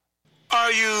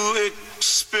Are you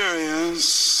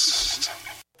experienced?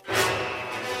 Have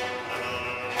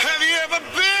you ever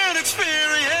been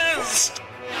experienced?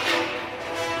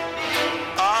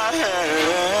 I have.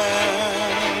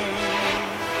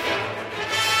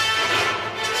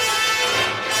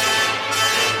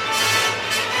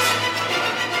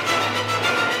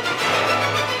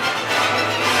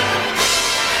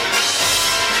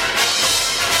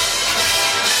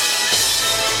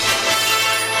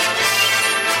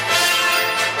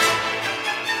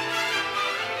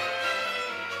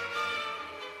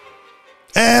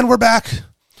 And we're back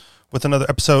with another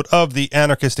episode of the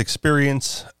Anarchist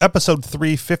Experience, episode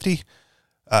 350,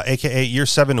 aka year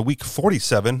 7, week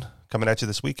 47, coming at you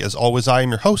this week. As always, I am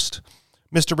your host,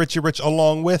 Mr. Richie Rich,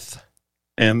 along with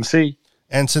MC.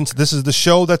 And since this is the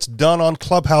show that's done on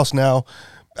Clubhouse now,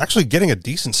 actually getting a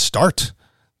decent start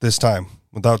this time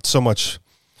without so much,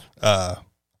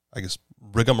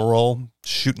 rigmarole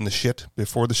shooting the shit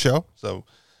before the show. So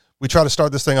we try to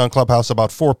start this thing on Clubhouse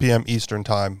about 4 p.m. Eastern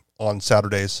time on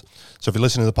Saturdays. So if you're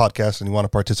listening to the podcast and you want to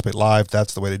participate live,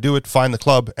 that's the way to do it. Find the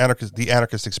club, the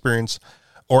Anarchist Experience,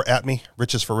 or at me,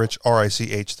 Rich is for Rich,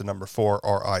 R-I-C-H, the number 4,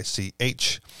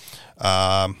 R-I-C-H.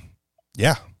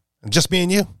 Yeah, just me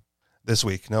and you this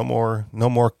week. No more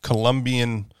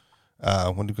Colombian,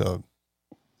 what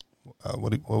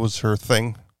was her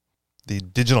thing? The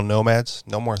digital nomads.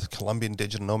 No more Colombian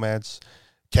digital nomads.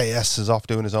 KS is off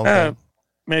doing his own thing.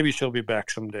 Maybe she'll be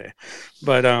back someday.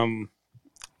 But,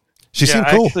 she seemed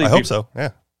cool. I hope so.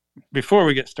 Yeah. Before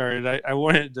we get started, I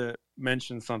wanted to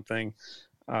mention something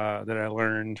that I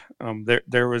learned.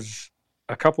 There was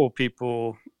a couple of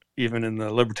people, even in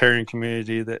the libertarian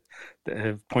community, that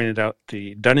have pointed out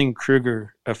the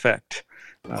Dunning-Kruger effect,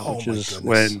 which is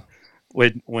when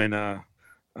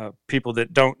people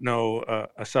that don't know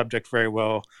a subject very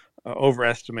well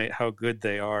overestimate how good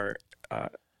they are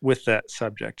with that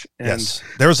subject. And, yes,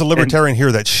 there's a libertarian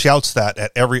here that shouts that at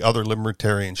every other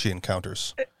libertarian she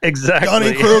encounters. Exactly.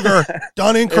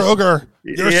 Dunning-Kruger,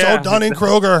 you're so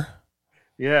Dunning-Kruger.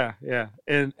 Yeah.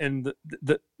 And the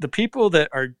people that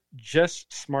are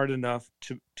just smart enough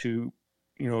to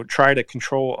try to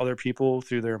control other people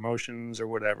through their emotions or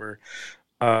whatever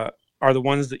are the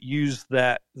ones that use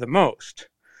that the most.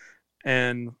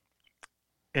 And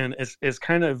it's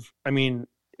kind of,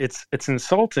 it's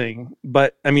insulting,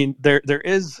 but there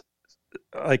is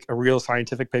like a real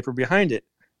scientific paper behind it,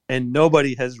 and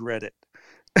nobody has read it.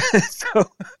 So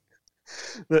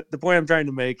the point I'm trying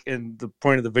to make, and the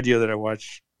point of the video that I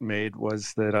watched made,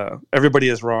 was that everybody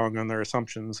is wrong on their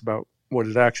assumptions about what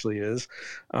it actually is.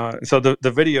 So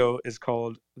the video is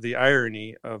called "The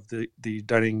Irony of the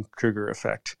Dunning-Kruger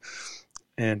Effect,"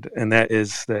 and that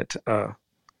is that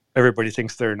everybody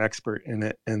thinks they're an expert in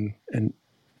it, and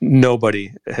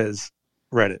nobody has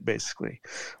read it, basically.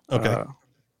 Okay.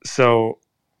 So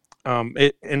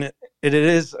it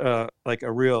is like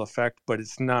a real effect, but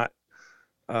it's not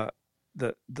the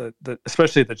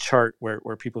especially the chart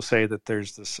where people say that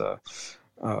there's this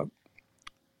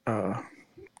I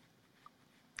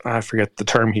forget the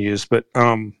term he used, but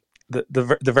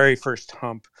the very first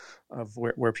hump of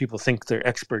where people think they're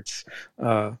experts,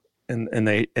 and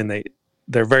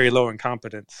they're very low in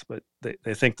competence, but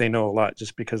they think they know a lot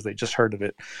just because they just heard of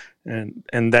it.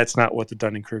 And that's not what the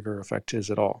Dunning-Kruger effect is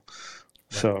at all.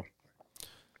 Right.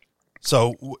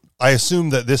 So I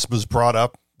assume that this was brought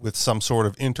up with some sort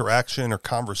of interaction or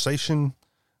conversation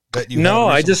that you had No,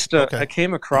 recently? I just, Okay. I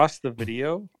came across the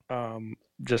video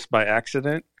just by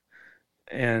accident.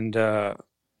 And I've,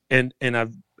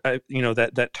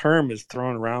 that term is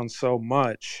thrown around so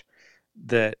much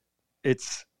that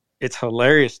it's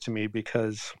hilarious to me,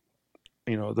 because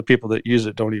the people that use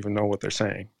it don't even know what they're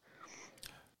saying.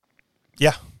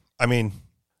 Yeah, it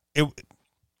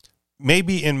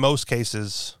maybe in most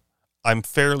cases, I'm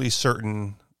fairly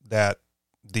certain that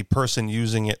the person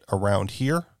using it around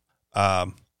here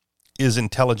is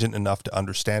intelligent enough to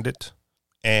understand it,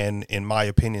 and in my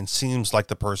opinion, seems like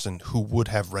the person who would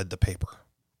have read the paper,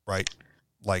 right?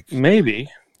 Like maybe.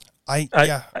 I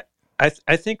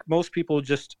think most people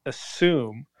just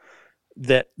assume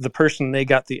that the person they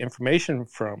got the information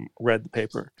from read the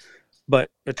paper, but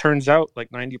it turns out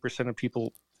like 90% of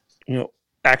people,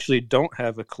 actually don't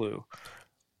have a clue.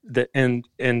 That and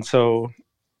so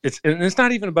it's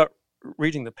not even about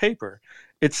reading the paper.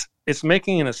 It's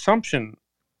making an assumption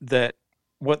that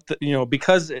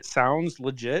because it sounds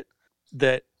legit,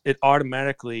 that it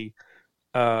automatically,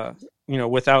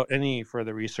 without any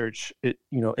further research, it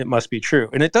must be true.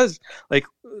 And it does. Like,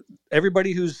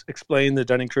 everybody who's explained the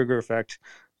Dunning-Kruger effect,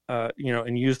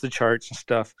 and used the charts and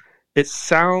stuff, it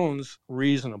sounds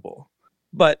reasonable.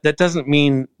 but that doesn't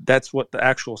mean that's what the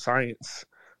actual science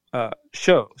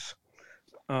shows.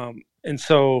 And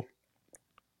so,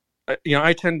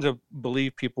 I tend to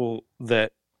believe people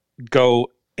that go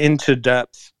into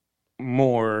depth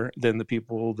more than the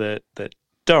people that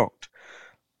don't.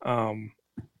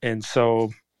 And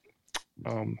so,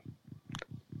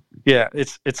 yeah,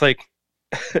 it's like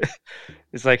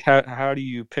it's like how do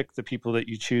you pick the people that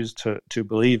you choose to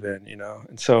believe in,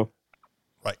 And so,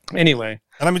 Right. Anyway,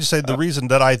 and let me just say the reason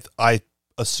that I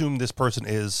assume this person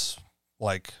has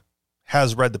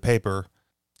read the paper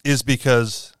is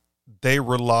because they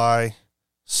rely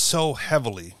so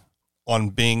heavily on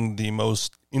being the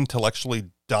most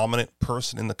intellectually dominant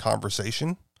person in the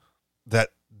conversation that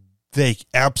they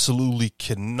absolutely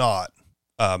cannot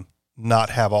not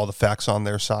have all the facts on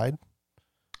their side.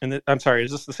 And I'm sorry,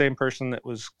 is this the same person that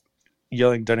was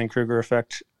yelling Dunning-Kruger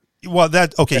effect? Well,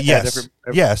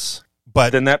 yes,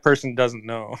 but then that person doesn't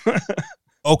know.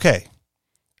 Okay.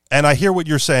 And I hear what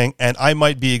you're saying, and I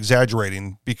might be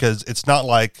exaggerating because it's not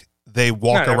like they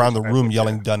walk around the room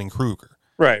yelling Dunning-Kruger.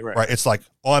 Right. It's like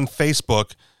on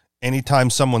Facebook, anytime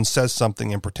someone says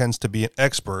something and pretends to be an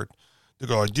expert, they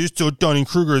go, just do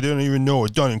Dunning-Kruger, they don't even know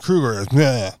what Dunning-Kruger is,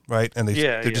 right? And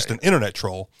they're just an internet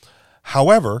troll.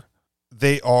 However,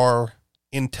 they are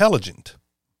intelligent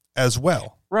as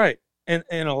well. Right. And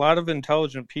a lot of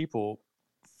intelligent people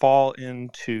fall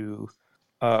into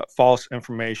false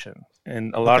information.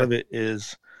 And a lot of it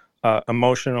is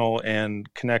emotional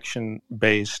and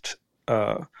connection-based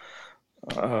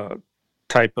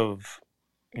type of,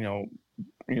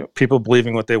 people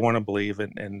believing what they want to believe,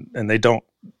 and they don't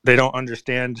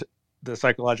understand the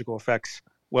psychological effects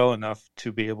well enough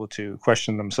to be able to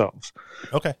question themselves.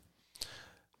 Okay.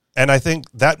 And I think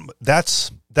that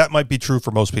might be true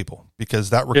for most people because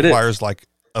that requires like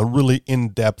a really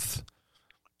in-depth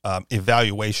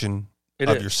evaluation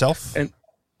of yourself.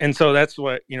 And so that's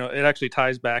what, it actually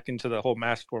ties back into the whole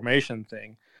mass formation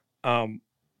thing. And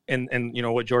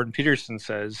what Jordan Peterson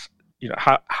says,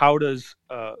 how does,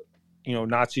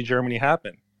 Nazi Germany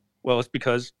happen? Well, it's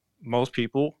because most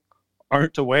people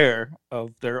aren't aware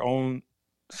of their own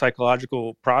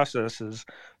psychological processes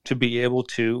to be able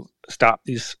to stop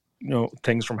these,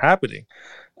 things from happening.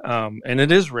 And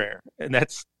it is rare. And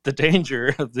that's the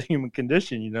danger of the human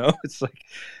condition. It's like,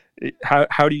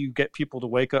 how do you get people to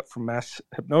wake up from mass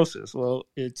hypnosis? Well,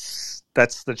 that's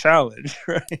the challenge,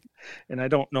 right? And I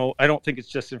don't think it's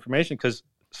just information, because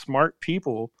smart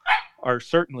people are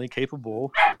certainly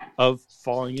capable of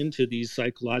falling into these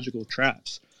psychological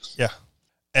traps. Yeah.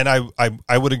 And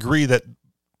I would agree that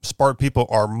smart people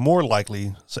are more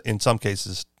likely in some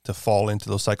cases to fall into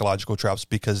those psychological traps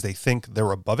because they think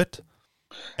they're above it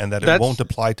and that it won't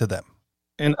apply to them.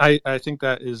 And I think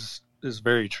that is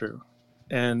very true.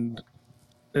 And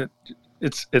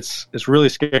it's really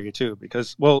scary too,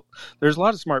 because, well, there's a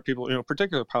lot of smart people,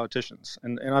 particularly politicians.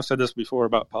 And I've said this before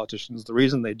about politicians. The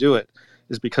reason they do it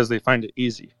is because they find it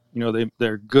easy.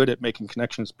 They're good at making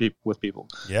connections with people.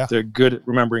 Yeah. They're good at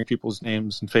remembering people's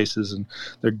names and faces, and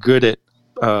they're good at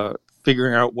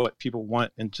figuring out what people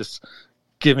want and just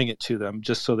giving it to them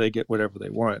just so they get whatever they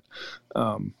want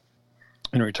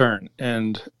in return.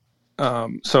 And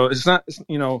so it's not,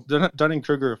 the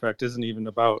Dunning-Kruger effect isn't even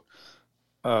about,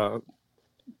 so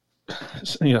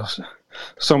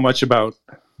much about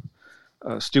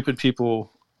stupid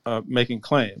people making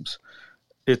claims.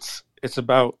 It's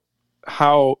about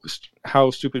how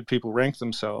stupid people rank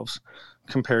themselves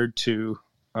compared to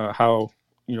how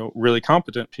really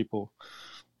competent people.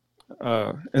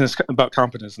 And it's about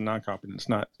competence and non-competence,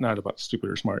 not about stupid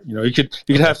or smart. You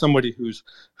could have somebody who's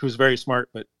very smart,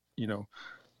 but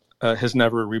has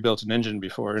never rebuilt an engine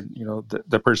before, and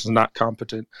the person's not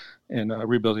competent in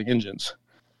rebuilding engines.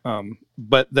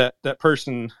 But that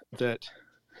person that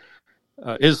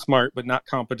is smart but not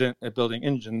competent at building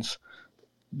engines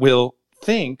will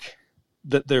think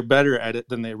that they're better at it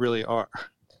than they really are,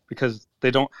 because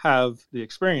they don't have the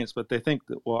experience, but they think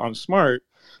that, well, I'm smart,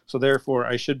 so therefore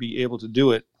I should be able to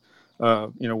do it,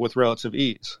 with relative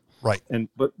ease. Right.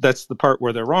 But that's the part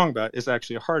where they're wrong about. It's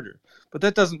actually harder. But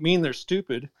that doesn't mean they're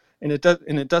stupid, and it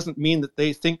doesn't mean that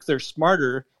they think they're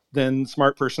smarter than the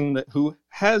smart person who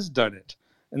has done it.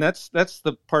 And that's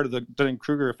the part of the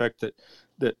Dunning-Kruger effect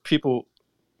that people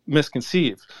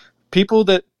misconceive. People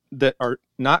that are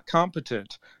not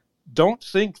competent don't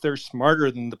think they're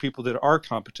smarter than the people that are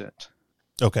competent.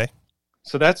 Okay.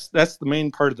 So that's the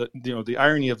main part of the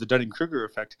irony of the Dunning-Kruger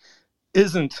effect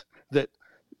isn't that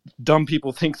dumb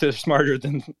people think they're smarter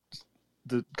than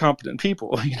the competent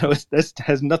people. That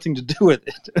has nothing to do with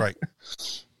it. Right.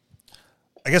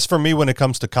 I guess for me, when it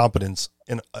comes to competence,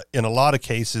 in a lot of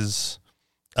cases,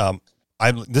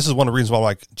 this is one of the reasons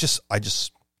why I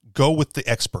just go with the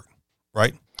expert,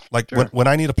 right? Like Sure. when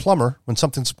I need a plumber, when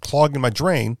something's clogging my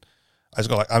drain, I just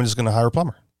go like, I'm just going to hire a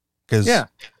plumber because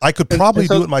I could probably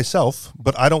do it myself,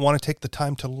 but I don't want to take the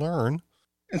time to learn.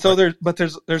 And so there's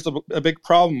a big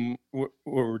problem what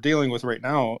we're dealing with right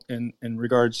now in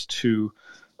regards to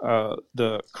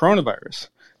the coronavirus,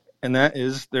 and that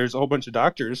is there's a whole bunch of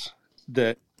doctors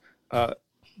that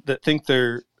think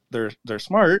they're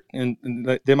smart and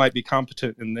that they might be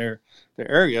competent in their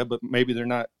area, but maybe they're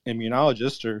not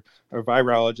immunologists or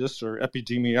virologists or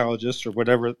epidemiologists or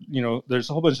whatever. There's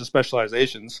a whole bunch of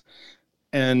specializations,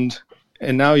 and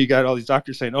now you got all these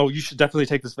doctors saying, "Oh, you should definitely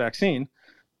take this vaccine,"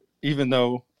 even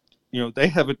though they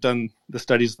haven't done the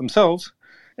studies themselves,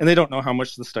 and they don't know how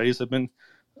much the studies have been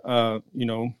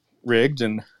rigged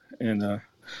and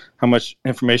how much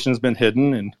information has been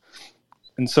hidden,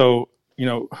 and so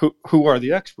who are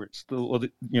the experts?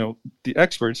 The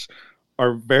experts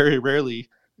are very rarely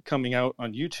coming out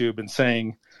on YouTube and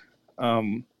saying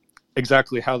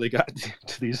exactly how they got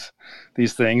to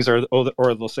these things, or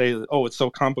they'll say that, oh, it's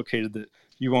so complicated that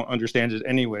you won't understand it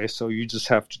anyway, so you just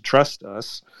have to trust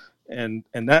us, and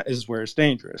that is where it's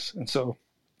dangerous. And so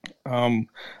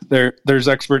there's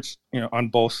experts on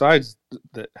both sides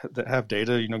that have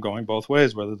data going both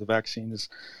ways, whether the vaccine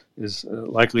is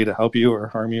likely to help you or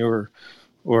harm you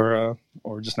or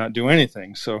just not do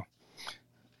anything. So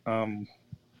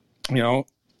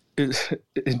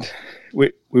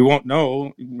we won't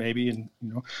know maybe in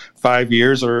 5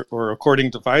 years or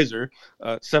according to Pfizer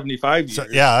 75 years. So,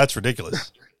 yeah, that's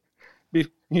ridiculous.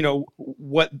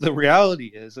 What the reality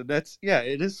is, and that's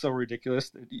it is so ridiculous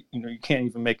that you can't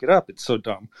even make it up. It's so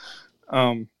dumb.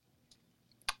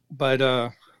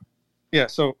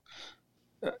 So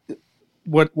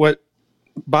what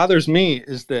bothers me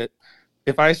is that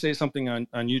if I say something on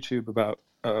YouTube about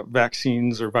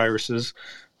vaccines or viruses,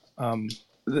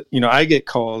 I get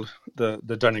called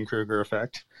the Dunning-Kruger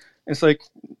effect. It's like,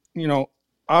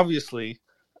 obviously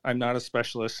I'm not a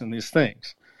specialist in these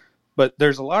things, but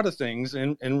there's a lot of things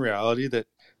in reality that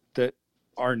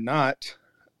are not,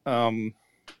 that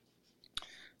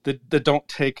don't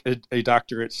take a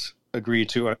doctorate's degree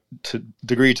to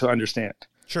understand.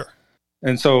 Sure.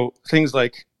 And so things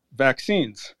like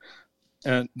vaccines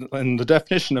and the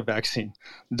definition of vaccine.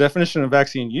 The definition of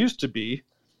vaccine used to be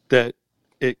that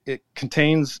it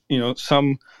contains,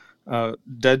 some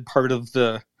dead part of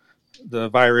the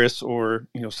virus or,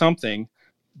 something,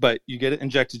 but you get it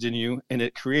injected in you and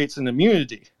it creates an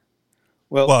immunity.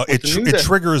 Well, it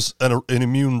triggers an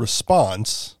immune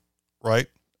response, right?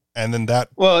 And then that.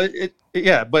 Well,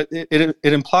 but it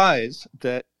implies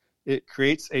that it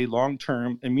creates a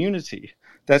long-term immunity.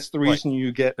 That's the reason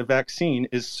you get a vaccine,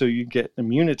 is so you get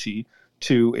immunity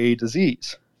to a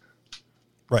disease.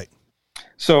 Right.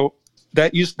 So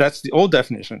that's the old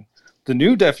definition. The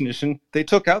new definition, they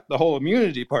took out the whole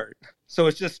immunity part. So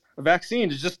it's just a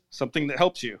vaccine is just something that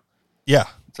helps you. Yeah.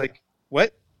 It's like,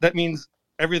 what? That means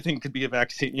everything could be a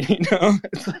vaccine,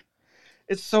 It's like,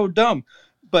 it's so dumb.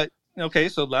 But okay,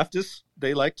 so leftists,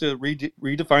 they like to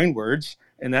redefine words,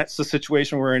 and that's the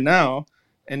situation we're in now.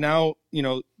 And now,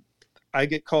 I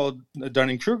get called the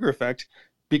Dunning-Kruger effect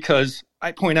because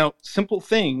I point out simple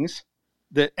things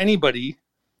that anybody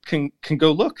can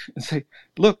go look and say,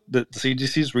 look, the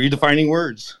CDC is redefining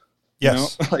words.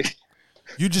 Yes. Like,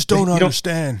 you just don't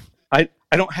understand. I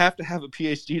don't have to have a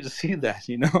PhD to see that,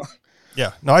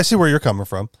 Yeah. No, I see where you're coming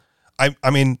from. I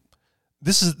mean,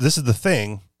 this is the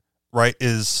thing, right?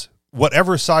 Is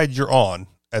whatever side you're on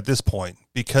at this point,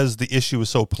 because the issue is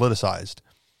so politicized,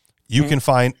 you can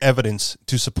find evidence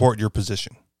to support your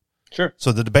position. Sure.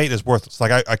 So the debate is worthless.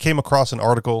 Like I came across an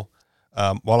article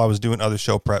while I was doing other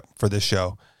show prep for this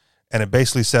show, and it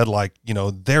basically said, like,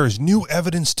 there is new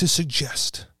evidence to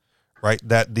suggest, right,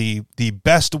 that the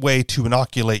best way to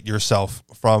inoculate yourself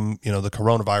from, the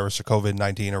coronavirus or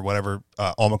COVID-19 or whatever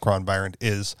Omicron variant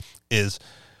is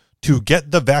to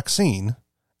get the vaccine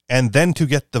and then to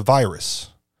get the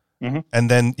virus. Mm-hmm. And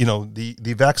then,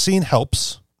 the vaccine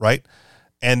helps, right?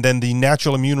 And then the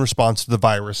natural immune response to the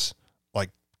virus, like,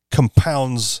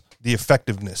 compounds the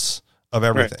effectiveness of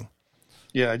everything.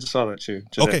 Right. Yeah, I just saw that too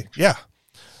today. Okay, yeah.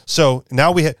 So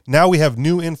now we have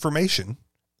new information,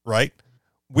 right?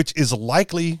 Which is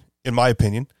likely, in my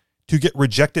opinion, to get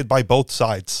rejected by both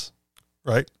sides,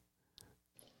 right?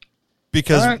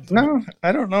 Because no,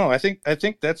 I don't know. I think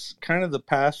that's kind of the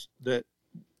path that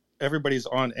everybody's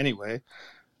on anyway.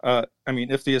 I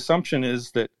mean, if the assumption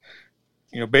is that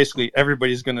basically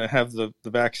everybody's going to have the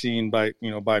vaccine by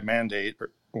mandate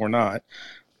or not,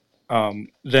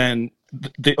 then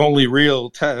the only real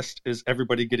test is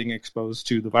everybody getting exposed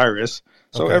to the virus.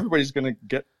 So everybody's going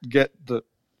to get the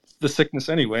sickness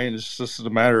anyway, and it's just a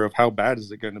matter of how bad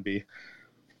is it going to be.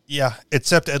 Yeah,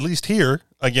 except at least here,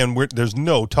 again, there's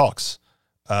no talks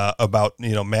about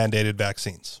mandated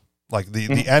vaccines. Like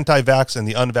the anti-vax and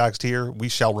the unvaxxed here, we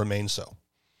shall remain so.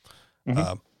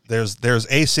 There's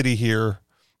a city here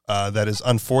that is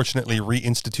unfortunately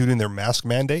reinstituting their mask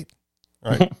mandate,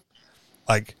 right?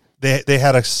 Like they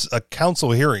had a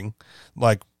council hearing,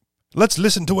 like, let's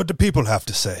listen to what the people have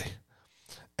to say.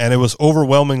 And it was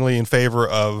overwhelmingly in favor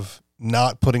of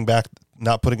not putting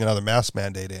another mask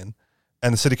mandate in.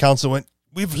 And the city council went,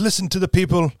 we've listened to the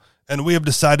people and we have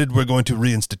decided we're going to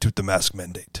reinstitute the mask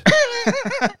mandate.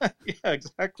 Yeah,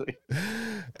 exactly.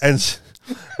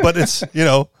 But it's,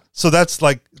 so that's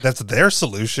their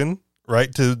solution,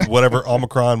 right? To whatever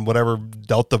Omicron, whatever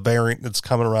Delta variant that's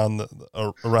coming around the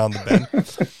bend.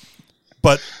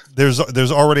 But there's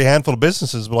already a handful of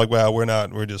businesses who are like, well,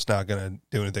 we're just not going to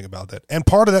do anything about that. And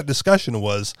part of that discussion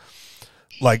was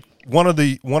like one of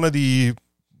the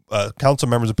council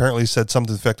members apparently said something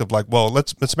to the effect of like, well,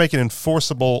 let's make it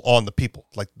enforceable on the people,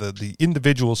 like the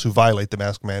individuals who violate the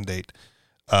mask mandate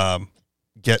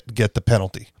get the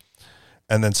penalty.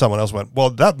 And then someone else went,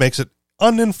 well, that makes it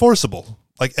unenforceable.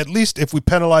 Like, at least if we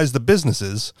penalize the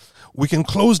businesses, we can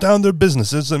close down their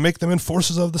businesses and make them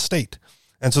enforcers of the state.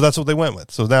 And so that's what they went with.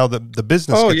 So now the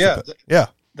business. Oh yeah, yeah.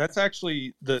 That's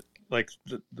actually the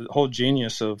whole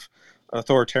genius of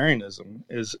authoritarianism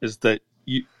is that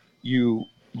you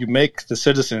make the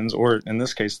citizens, or in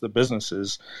this case the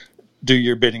businesses, do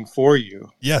your bidding for you.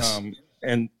 Yes.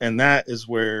 And that is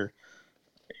where,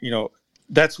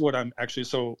 that's what I'm actually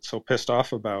so pissed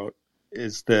off about,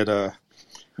 is that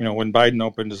when Biden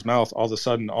opened his mouth, all of a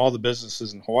sudden all the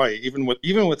businesses in Hawaii,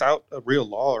 even without a real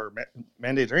law or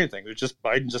mandate or anything, it was just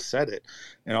Biden just said it,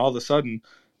 and all of a sudden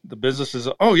the businesses,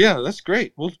 oh yeah, that's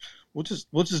great, we'll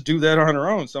just do that on our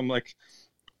own. So I'm like,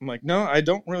 no, I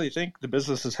don't really think the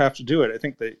businesses have to do it. I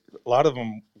think a lot of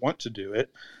them want to do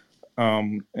it,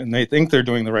 and they think they're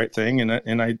doing the right thing. And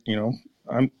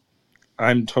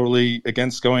I'm totally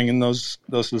against going in those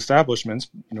establishments,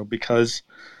 because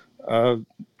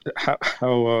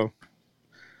how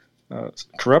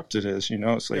corrupt it is.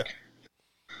 It's like. Yeah.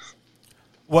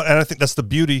 Well, and I think that's the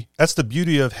beauty. That's the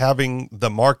beauty of having the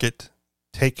market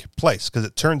take place, because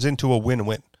it turns into a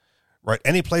win-win. Right.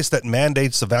 Any place that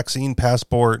mandates a vaccine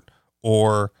passport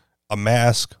or a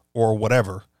mask or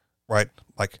whatever, right?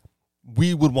 Like,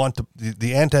 we would want to,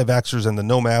 the anti-vaxxers and the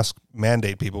no mask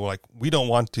mandate people, like, we don't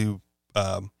want to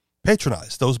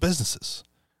patronize those businesses.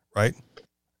 Right.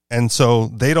 And so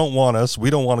they don't want us, we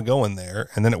don't want to go in there.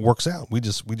 And then it works out. We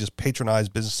just patronize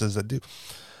businesses that do.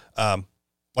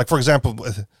 Like, for example,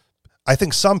 I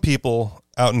think some people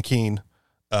out in Keene,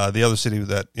 the other city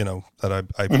that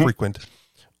I frequent,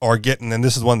 are getting, and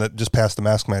this is one that just passed the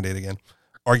mask mandate again,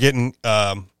 are getting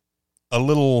a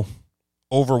little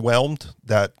overwhelmed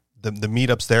that the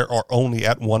meetups there are only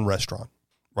at one restaurant,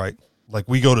 right? Like,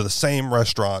 we go to the same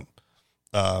restaurant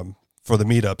for the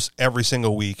meetups every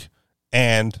single week,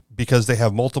 and because they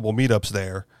have multiple meetups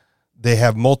there, they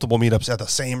have multiple meetups at the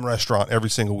same restaurant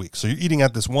every single week. So you're eating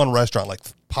at this one restaurant like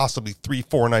possibly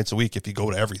 3-4 nights a week if you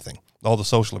go to everything, all the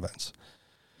social events.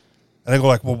 And I go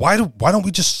like, well, why don't we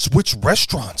just switch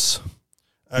restaurants?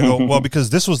 I go, well,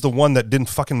 because this was the one that didn't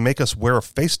fucking make us wear a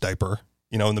face diaper,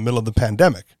 in the middle of the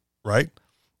pandemic, right?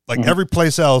 Like, every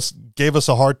place else gave us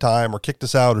a hard time or kicked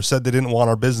us out or said they didn't want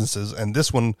our businesses. And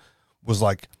this one was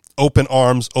like open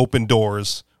arms, open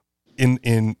doors in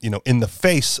the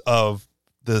face of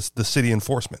the city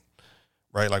enforcement,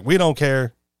 right? Like, we don't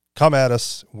care. Come at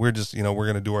us. We're just, we're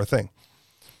going to do our thing.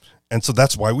 And so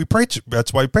that's why we preach.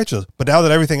 That's why we preach this. But now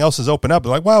that everything else is open up,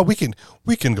 they're like, well, we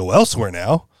can go elsewhere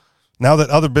now. Now that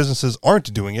other businesses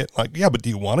aren't doing it, like, yeah, but do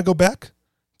you want to go back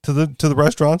to the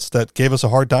restaurants that gave us a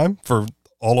hard time for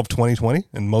all of 2020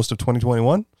 and most of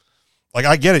 2021? Like,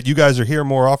 I get it. You guys are here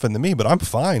more often than me, but I'm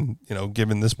fine,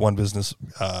 giving this one business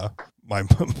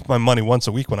my money once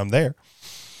a week when I'm there.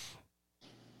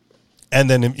 And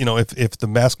then, if the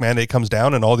mask mandate comes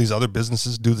down and all these other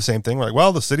businesses do the same thing, we're like,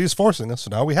 well, the city is forcing us, so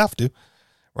now we have to.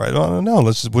 Right? Well, no,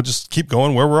 we'll just keep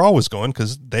going where we're always going,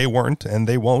 because they weren't and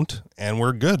they won't, and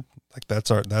we're good. Like, that's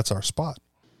our spot.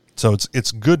 So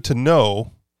it's good to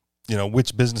know,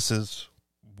 which businesses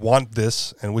want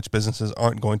this and which businesses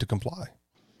aren't going to comply.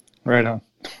 Right on.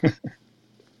 All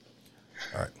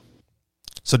right.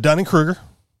 So Dunning-Kruger,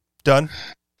 done.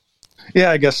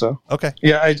 Yeah, I guess so. Okay.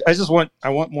 Yeah, I just want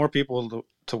more people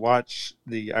to watch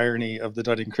the irony of the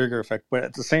Dunning-Kruger effect, but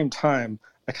at the same time,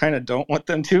 I kind of don't want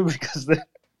them to, because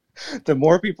the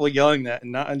more people yelling that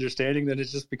and not understanding that, it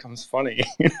just becomes funny.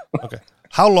 Okay.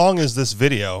 How long is this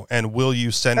video, and will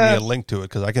you send me a link to it?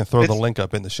 Because I can throw the link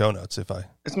up in the show notes if I.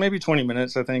 It's maybe 20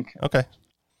 minutes, I think. Okay.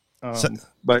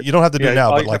 But you don't have to do it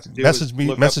now, but like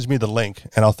message me the link,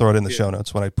 and I'll throw it in the show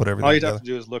notes when I put everything. All you'd together. have to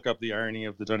do is look up the irony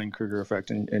of the Dunning-Kruger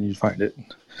effect, and you'd find it.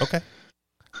 Okay.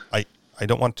 I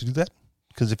don't want to do that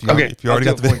because if you already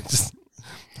got the video,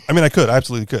 I mean, I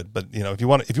absolutely could, but if you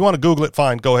want to Google it,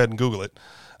 fine, go ahead and Google it.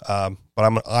 But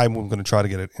I'm going to try to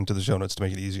get it into the show notes to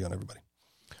make it easy on everybody.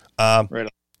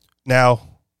 Right. Now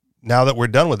that we're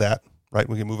done with that, right,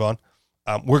 we can move on.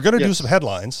 We're going to do some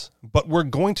headlines, but we're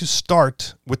going to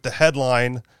start with the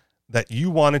headline that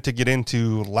you wanted to get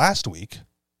into last week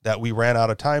that we ran out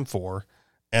of time for,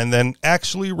 and then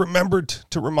actually remembered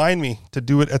to remind me to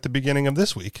do it at the beginning of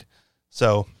this week.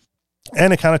 So,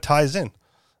 and it kind of ties in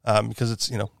because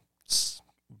it's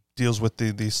deals with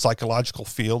the psychological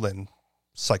field and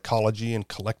psychology and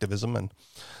collectivism. And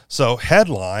so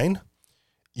headline,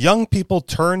 young people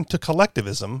turn to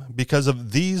collectivism because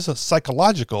of these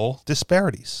psychological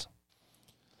disparities.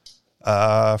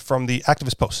 From the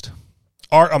Activist Post.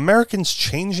 Are Americans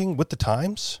changing with the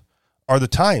times? Are the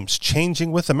times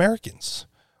changing with Americans?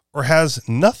 Or has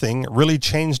nothing really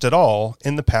changed at all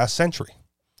in the past century?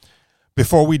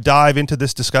 Before we dive into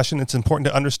this discussion, it's important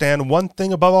to understand one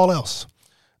thing above all else.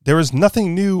 There is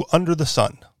nothing new under the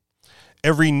sun.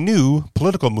 Every new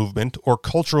political movement or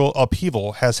cultural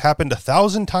upheaval has happened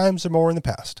 1,000 times or more in the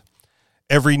past.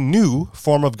 Every new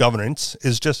form of governance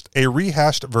is just a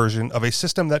rehashed version of a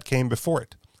system that came before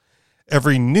it.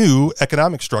 Every new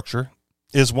economic structure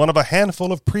is one of a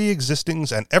handful of pre-existing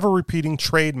and ever-repeating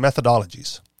trade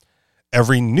methodologies.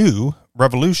 Every new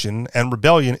revolution and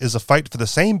rebellion is a fight for the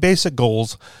same basic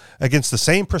goals against the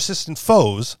same persistent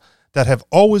foes that have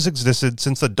always existed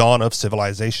since the dawn of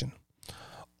civilization.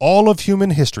 All of human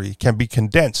history can be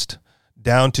condensed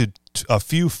down to a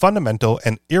few fundamental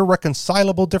and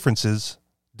irreconcilable differences,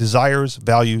 desires,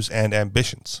 values, and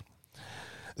ambitions.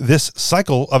 This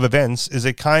cycle of events is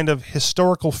a kind of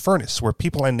historical furnace where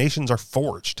people and nations are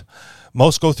forged.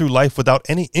 Most go through life without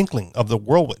any inkling of the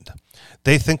whirlwind.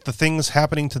 They think the things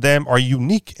happening to them are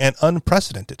unique and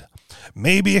unprecedented.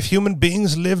 Maybe if human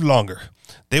beings lived longer,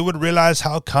 they would realize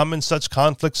how common such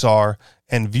conflicts are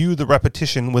and view the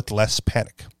repetition with less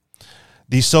panic.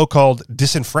 The so-called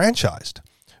disenfranchised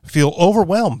feel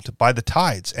overwhelmed by the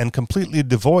tides and completely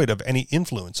devoid of any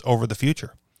influence over the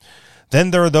future.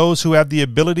 Then there are those who have the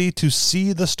ability to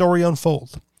see the story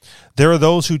unfold. There are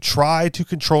those who try to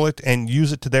control it and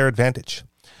use it to their advantage.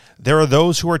 There are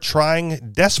those who are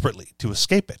trying desperately to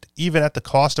escape it, even at the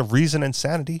cost of reason and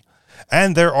sanity.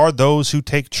 And there are those who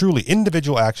take truly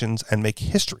individual actions and make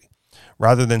history,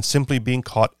 rather than simply being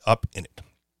caught up in it.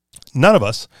 None of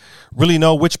us really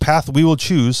know which path we will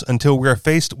choose until we are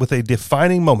faced with a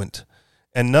defining moment,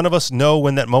 and none of us know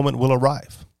when that moment will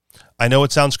arrive. I know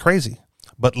it sounds crazy,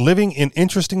 but living in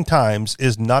interesting times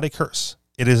is not a curse.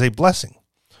 It is a blessing.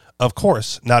 Of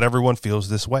course, not everyone feels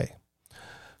this way.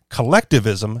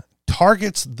 Collectivism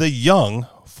targets the young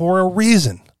for a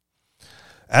reason.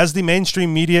 As the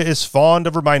mainstream media is fond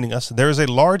of reminding us, there is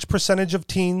a large percentage of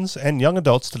teens and young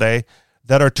adults today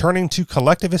that are turning to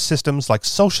collectivist systems like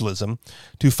socialism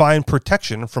to find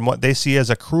protection from what they see as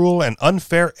a cruel and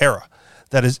unfair era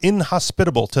that is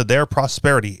inhospitable to their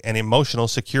prosperity and emotional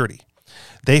security.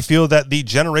 They feel that the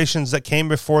generations that came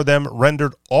before them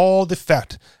rendered all the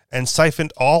fat and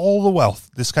siphoned all the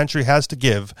wealth this country has to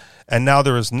give, and now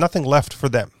there is nothing left for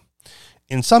them.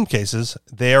 In some cases,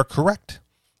 they are correct.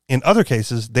 In other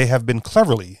cases, they have been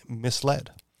cleverly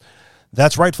misled.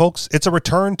 That's right, folks. It's a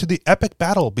return to the epic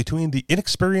battle between the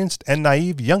inexperienced and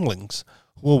naive younglings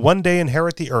who will one day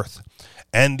inherit the earth,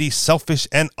 and the selfish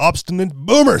and obstinate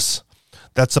boomers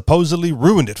that supposedly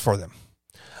ruined it for them.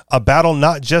 A battle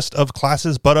not just of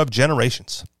classes, but of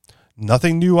generations.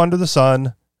 Nothing new under the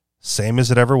sun, same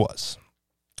as it ever was.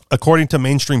 According to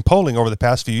mainstream polling over the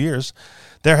past few years,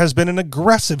 there has been an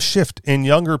aggressive shift in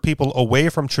younger people away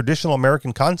from traditional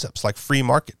American concepts like free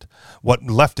market, what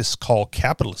leftists call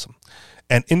capitalism,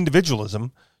 and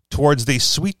individualism towards the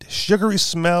sweet, sugary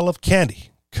smell of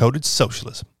candy, coated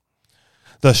socialism.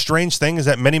 The strange thing is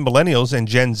that many millennials and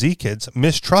Gen Z kids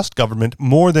mistrust government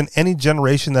more than any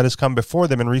generation that has come before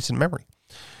them in recent memory.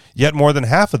 Yet more than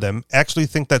half of them actually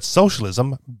think that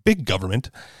socialism, big government,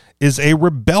 is a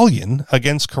rebellion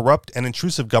against corrupt and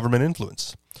intrusive government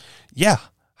influence. Yeah,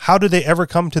 how did they ever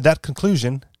come to that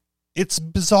conclusion? It's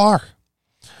bizarre.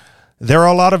 There are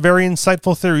a lot of very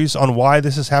insightful theories on why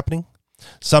this is happening.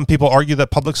 Some people argue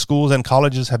that public schools and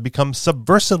colleges have become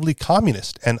subversively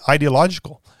communist and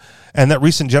ideological, and that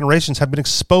recent generations have been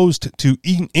exposed to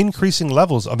increasing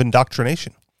levels of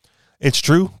indoctrination. It's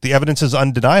true, the evidence is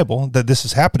undeniable that this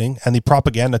is happening, and the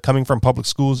propaganda coming from public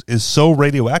schools is so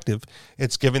radioactive,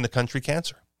 it's giving the country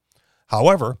cancer.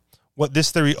 However, what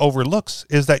this theory overlooks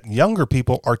is that younger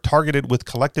people are targeted with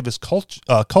collectivist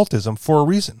cultism for a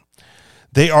reason.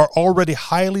 They are already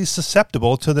highly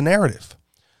susceptible to the narrative.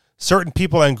 Certain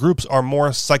people and groups are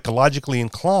more psychologically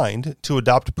inclined to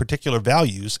adopt particular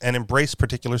values and embrace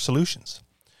particular solutions.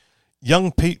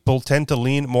 Young people tend to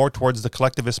lean more towards the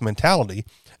collectivist mentality,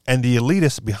 and the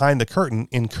elitists behind the curtain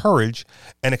encourage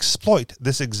and exploit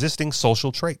this existing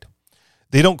social trait.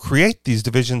 They don't create these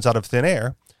divisions out of thin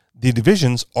air. The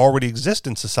divisions already exist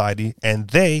in society, and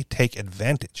they take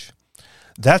advantage.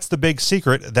 That's the big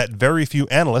secret that very few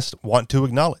analysts want to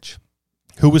acknowledge.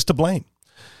 Who is to blame?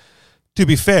 To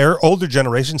be fair, older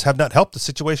generations have not helped the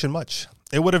situation much.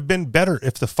 It would have been better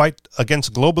if the fight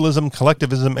against globalism,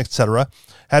 collectivism, etc.,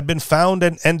 had been fought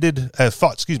and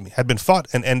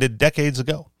ended decades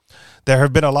ago. There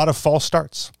have been a lot of false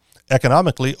starts.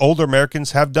 Economically, older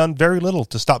Americans have done very little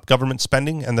to stop government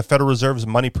spending and the Federal Reserve's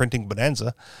money printing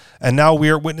bonanza, and now we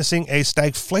are witnessing a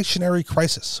stagflationary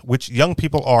crisis, which young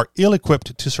people are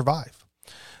ill-equipped to survive.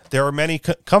 There are many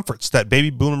comforts that baby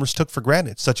boomers took for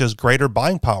granted, such as greater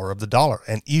buying power of the dollar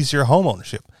and easier home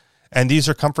ownership, and these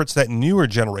are comforts that newer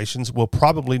generations will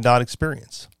probably not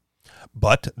experience.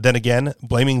 But then again,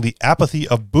 blaming the apathy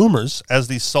of boomers as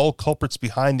the sole culprits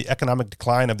behind the economic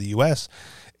decline of the U.S.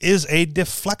 is a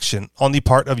deflection on the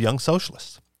part of young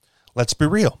socialists. Let's be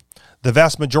real. The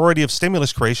vast majority of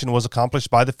stimulus creation was accomplished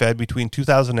by the Fed between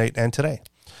 2008 and today.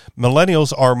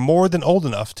 Millennials are more than old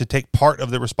enough to take part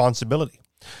of the responsibility.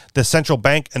 The central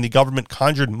bank and the government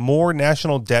conjured more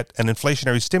national debt and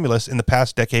inflationary stimulus in the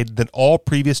past decade than all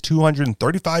previous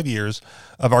 235 years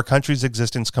of our country's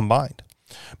existence combined.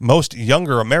 Most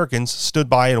younger Americans stood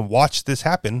by and watched this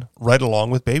happen right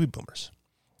along with baby boomers.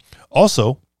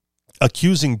 Also,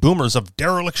 accusing boomers of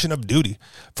dereliction of duty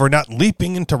for not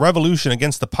leaping into revolution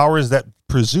against the powers that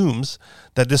presumes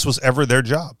that this was ever their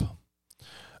job.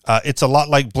 It's a lot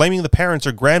like blaming the parents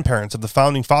or grandparents of the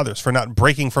founding fathers for not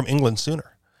breaking from England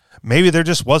sooner. Maybe there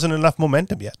just wasn't enough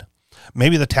momentum yet.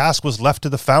 Maybe the task was left to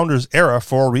the founders' era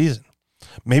for a reason.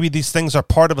 Maybe these things are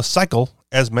part of a cycle,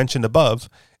 as mentioned above,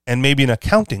 and maybe an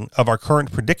accounting of our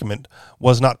current predicament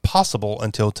was not possible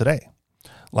until today.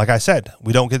 Like I said,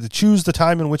 we don't get to choose the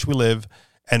time in which we live,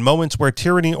 and moments where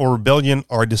tyranny or rebellion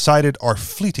are decided are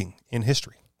fleeting in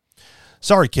history.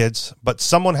 Sorry, kids, but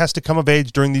someone has to come of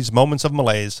age during these moments of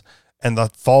malaise, and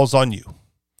that falls on you.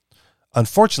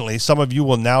 Unfortunately, some of you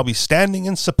will now be standing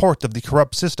in support of the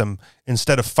corrupt system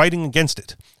instead of fighting against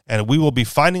it, and we will be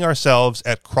finding ourselves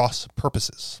at cross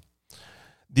purposes.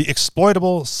 The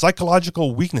exploitable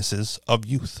psychological weaknesses of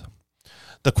youth.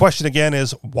 The question again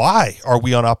is, why are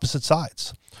we on opposite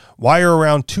sides? Why are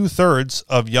around 2/3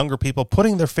 of younger people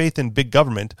putting their faith in big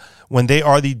government when they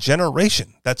are the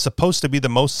generation that's supposed to be the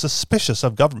most suspicious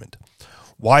of government?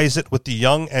 Why is it with the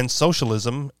young and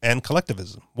socialism and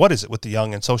collectivism? What is it with the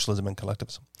young and socialism and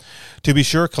collectivism? To be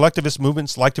sure, collectivist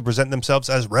movements like to present themselves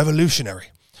as revolutionary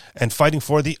and fighting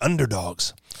for the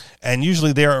underdogs. And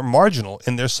usually they are marginal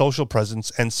in their social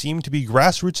presence and seem to be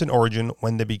grassroots in origin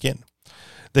when they begin.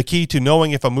 The key to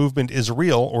knowing if a movement is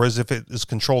real or as if it is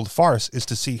controlled farce is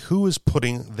to see who is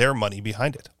putting their money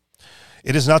behind it.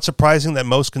 It is not surprising that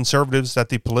most conservatives that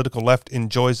the political left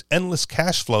enjoys endless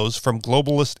cash flows from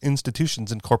globalist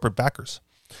institutions and corporate backers.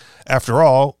 After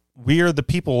all, we are the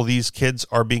people these kids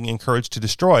are being encouraged to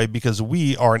destroy because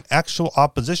we are in actual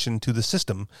opposition to the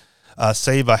system,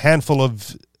 save a handful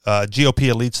of GOP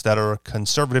elites that are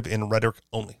conservative in rhetoric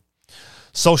only.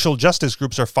 Social justice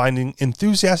groups are finding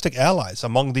enthusiastic allies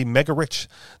among the mega-rich,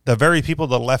 the very people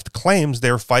the left claims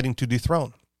they're fighting to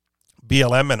dethrone.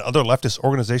 BLM and other leftist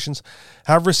organizations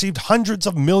have received hundreds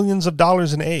of millions of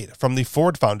dollars in aid from the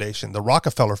Ford Foundation, the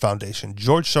Rockefeller Foundation,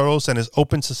 George Soros and his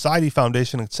Open Society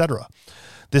Foundation, etc.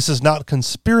 This is not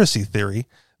conspiracy theory.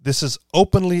 This is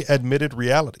openly admitted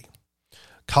reality.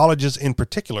 Colleges in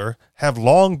particular have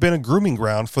long been a grooming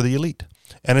ground for the elite.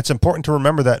 And it's important to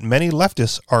remember that many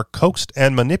leftists are coaxed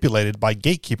and manipulated by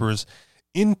gatekeepers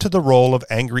into the role of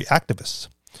angry activists.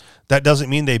 That doesn't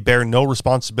mean they bear no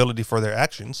responsibility for their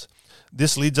actions.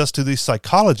 This leads us to the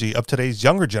psychology of today's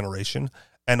younger generation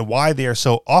and why they are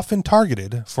so often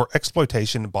targeted for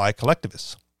exploitation by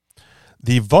collectivists.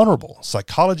 The vulnerable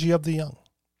psychology of the young.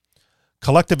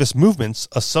 Collectivist movements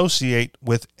associate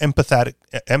with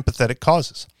empathetic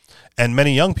causes. And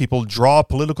many young people draw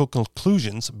political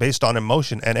conclusions based on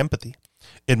emotion and empathy.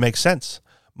 It makes sense.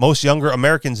 Most younger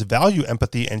Americans value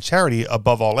empathy and charity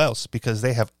above all else because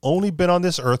they have only been on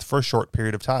this earth for a short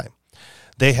period of time.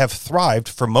 They have thrived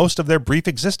for most of their brief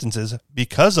existences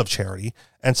because of charity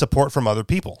and support from other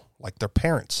people, like their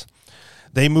parents.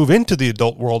 They move into the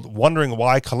adult world wondering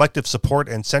why collective support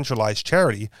and centralized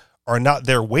charity are not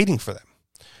there waiting for them.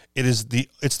 It's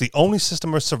the only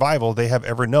system of survival they have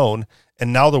ever known,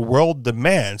 and now the world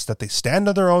demands that they stand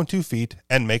on their own 2 feet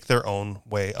and make their own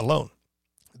way alone.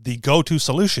 The go-to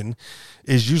solution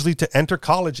is usually to enter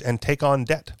college and take on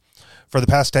debt. For the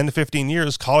past 10 to 15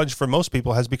 years, college for most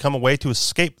people has become a way to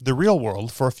escape the real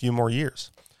world for a few more years.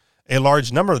 A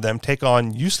large number of them take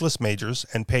on useless majors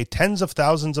and pay tens of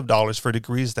thousands of dollars for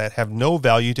degrees that have no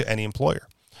value to any employer.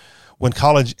 When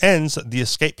college ends, the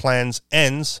escape plans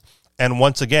ends, and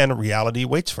once again, reality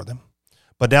waits for them.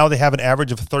 But now they have an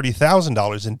average of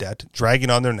 $30,000 in debt dragging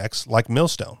on their necks like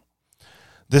millstone.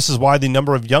 This is why the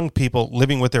number of young people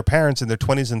living with their parents in their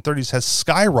 20s and 30s has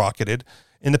skyrocketed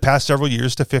in the past several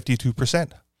years to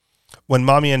 52%. When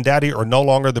mommy and daddy are no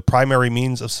longer the primary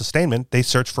means of sustainment, they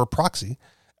search for a proxy,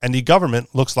 and the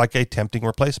government looks like a tempting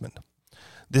replacement.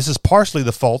 This is partially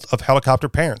the fault of helicopter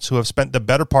parents who have spent the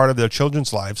better part of their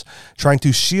children's lives trying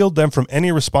to shield them from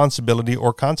any responsibility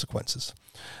or consequences.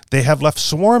 They have left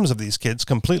swarms of these kids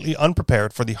completely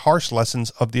unprepared for the harsh lessons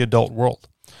of the adult world.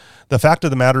 The fact of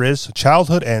the matter is,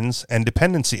 childhood ends and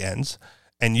dependency ends,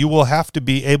 and you will have to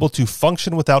be able to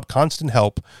function without constant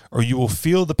help, or you will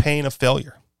feel the pain of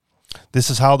failure. This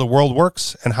is how the world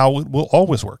works and how it will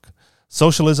always work.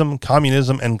 Socialism,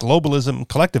 communism, and globalism,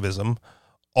 collectivism,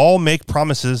 all make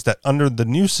promises that under the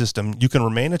new system, you can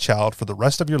remain a child for the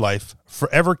rest of your life,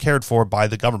 forever cared for by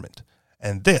the government.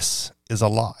 And this is a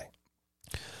lie.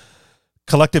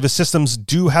 Collectivist systems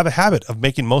do have a habit of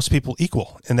making most people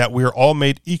equal, in that we are all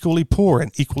made equally poor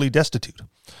and equally destitute.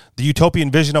 The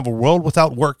utopian vision of a world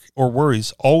without work or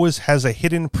worries always has a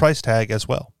hidden price tag as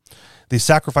well. The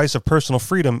sacrifice of personal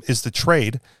freedom is the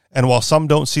trade, and while some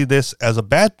don't see this as a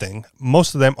bad thing,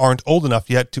 most of them aren't old enough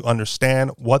yet to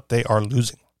understand what they are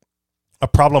losing. A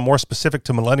problem more specific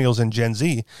to millennials and Gen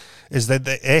Z is that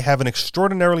they have an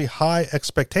extraordinarily high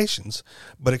expectations,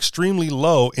 but extremely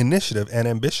low initiative and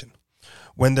ambition.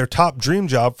 When their top dream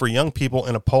job for young people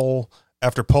in a poll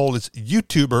after poll is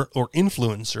YouTuber or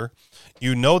influencer,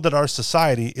 you know that our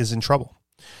society is in trouble.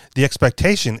 The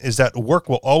expectation is that work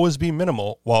will always be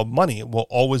minimal, while money will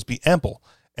always be ample,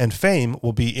 and fame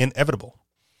will be inevitable.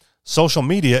 Social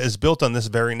media is built on this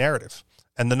very narrative,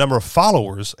 and the number of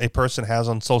followers a person has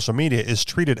on social media is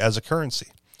treated as a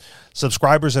currency.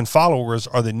 Subscribers and followers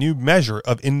are the new measure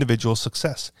of individual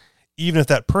success, even if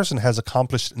that person has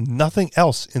accomplished nothing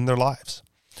else in their lives.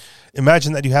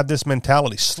 Imagine that you have this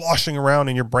mentality sloshing around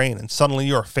in your brain, and suddenly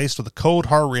you are faced with the cold,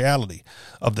 hard reality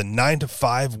of the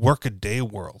 9-to-5 work-a-day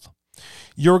world.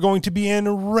 You're going to be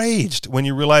enraged when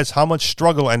you realize how much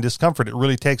struggle and discomfort it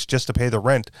really takes just to pay the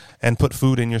rent and put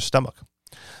food in your stomach.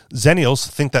 Zennials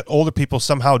think that older people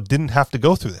somehow didn't have to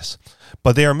go through this,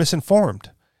 but they are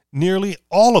misinformed. Nearly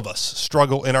all of us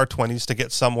struggle in our 20s to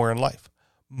get somewhere in life.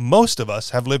 Most of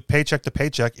us have lived paycheck to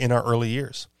paycheck in our early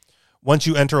years. Once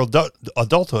you enter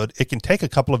adulthood, it can take a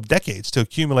couple of decades to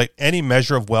accumulate any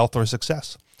measure of wealth or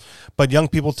success. But young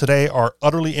people today are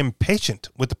utterly impatient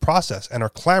with the process and are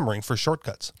clamoring for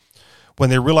shortcuts. When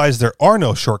they realize there are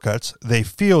no shortcuts, they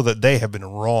feel that they have been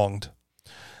wronged.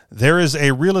 There is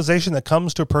a realization that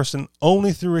comes to a person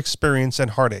only through experience and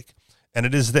heartache, and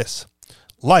it is this: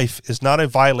 life is not a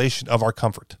violation of our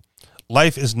comfort.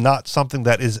 Life is not something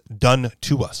that is done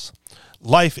to us.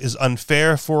 Life is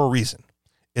unfair for a reason.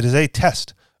 It is a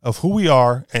test of who we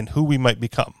are and who we might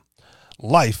become.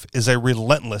 Life is a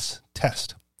relentless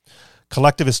test.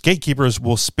 Collectivist gatekeepers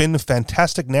will spin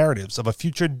fantastic narratives of a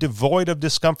future devoid of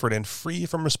discomfort and free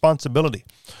from responsibility.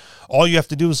 All you have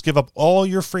to do is give up all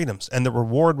your freedoms, and the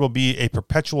reward will be a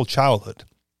perpetual childhood.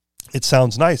 It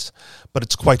sounds nice, but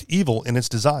it's quite evil in its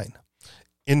design.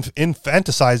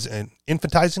 Infantilizing?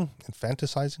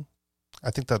 I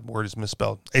think that word is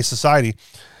misspelled. A society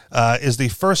is the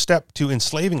first step to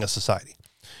enslaving a society.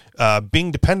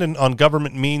 Being dependent on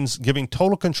government means giving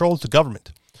total control to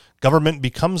government. Government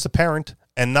becomes the parent,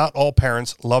 and not all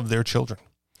parents love their children.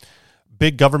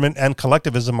 Big government and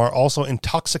collectivism are also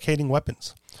intoxicating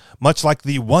weapons. Much like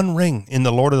the One Ring in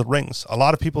The Lord of the Rings, a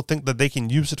lot of people think that they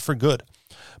can use it for good.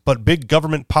 But big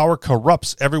government power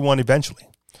corrupts everyone eventually.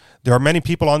 There are many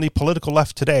people on the political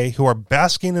left today who are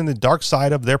basking in the dark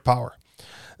side of their power.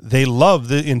 They love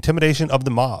the intimidation of the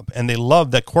mob, and they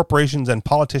love that corporations and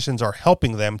politicians are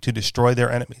helping them to destroy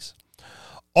their enemies.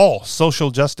 All social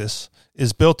justice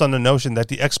is built on the notion that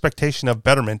the expectation of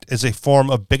betterment is a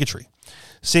form of bigotry.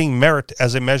 Seeing merit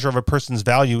as a measure of a person's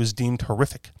value is deemed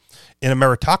horrific. In a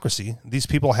meritocracy, these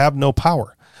people have no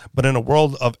power. But in a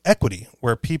world of equity,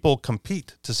 where people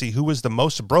compete to see who is the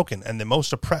most broken and the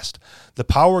most oppressed, the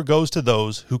power goes to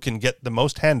those who can get the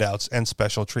most handouts and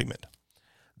special treatment.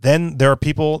 Then there are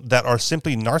people that are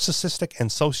simply narcissistic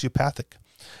and sociopathic.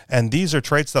 And these are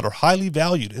traits that are highly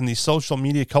valued in the social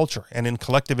media culture and in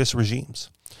collectivist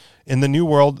regimes. In the new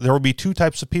world, there will be two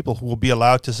types of people who will be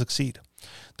allowed to succeed: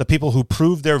 the people who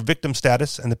prove their victim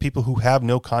status and the people who have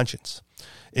no conscience.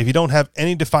 If you don't have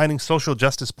any defining social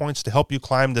justice points to help you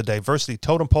climb the diversity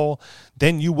totem pole,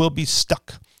 then you will be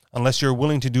stuck unless you're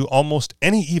willing to do almost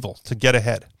any evil to get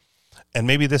ahead. And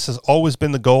maybe this has always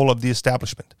been the goal of the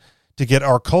establishment, to get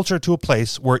our culture to a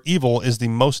place where evil is the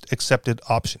most accepted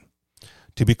option.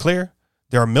 To be clear,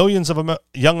 there are millions of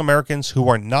young Americans who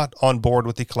are not on board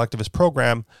with the collectivist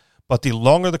program, but the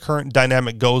longer the current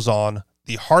dynamic goes on,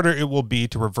 the harder it will be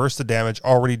to reverse the damage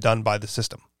already done by the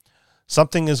system.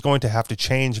 Something is going to have to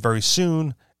change very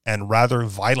soon and rather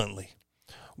violently.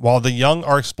 While the young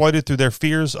are exploited through their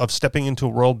fears of stepping into a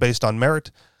world based on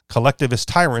merit, collectivist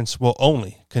tyrants will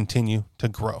only continue to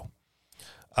grow.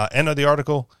 End of the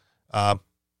article.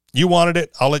 You wanted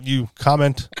it. I'll let you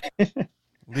comment.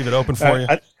 Leave it open for you.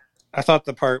 I thought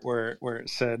the part where it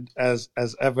said as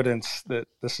evidence that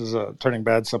this is turning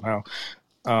bad somehow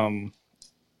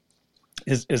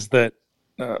is that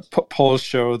polls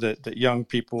show that young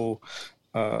people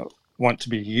want to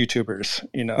be YouTubers.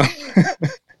 You know,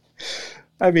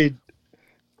 I mean,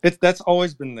 that's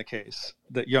always been the case,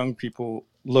 that young people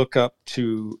look up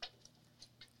to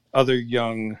other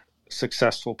young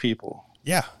successful people.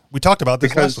 Yeah, we talked about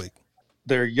this last week.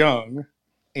 They're young,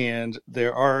 and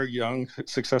there are young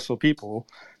successful people.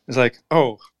 It's like,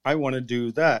 oh, I want to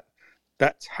do that.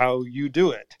 That's how you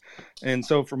do it. And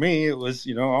so for me, it was,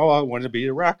 I want to be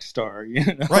a rock star,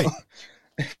 Right.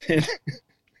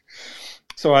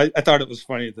 So I thought it was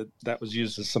funny that was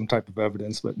used as some type of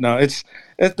evidence, but no,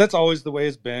 that's always the way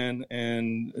it's been,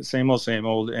 and same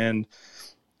old.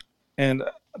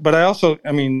 But I also,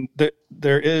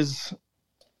 there is,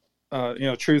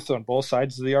 truth on both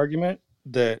sides of the argument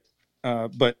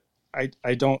but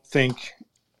I don't think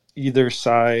either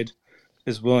side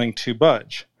is willing to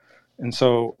budge. And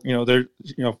so,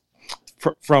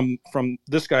 from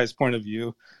this guy's point of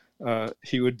view,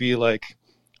 he would be like,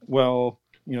 well,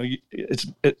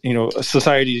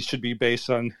 society should be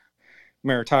based on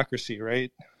meritocracy,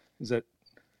 right? That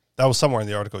was somewhere in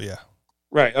the article. Yeah.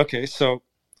 Right. Okay. So,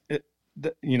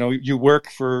 you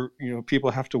work for, people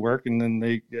have to work, and then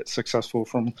they get successful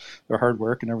from their hard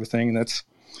work and everything. And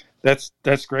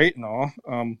that's great and all.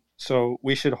 So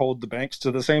we should hold the banks to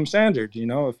the same standard.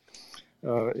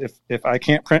 If I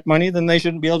can't print money, then they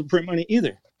shouldn't be able to print money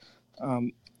either.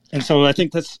 And so I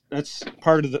think that's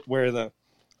part of where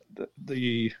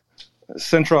the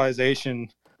centralization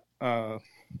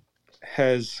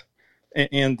has,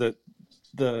 and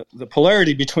the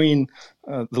polarity between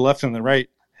the left and the right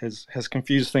has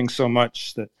confused things so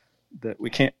much that we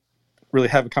can't really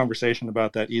have a conversation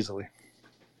about that easily.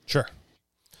 Sure.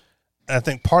 And I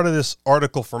think part of this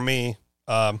article for me,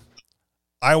 I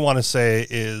want to say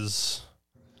is,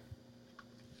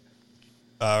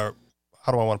 how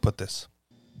do I want to put this?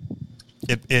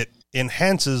 It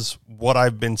enhances what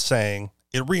I've been saying.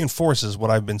 It reinforces what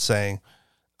I've been saying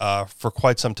for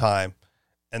quite some time.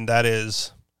 And that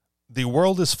is, the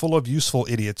world is full of useful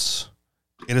idiots.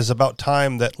 It is about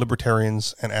time that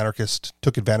libertarians and anarchists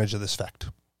took advantage of this fact.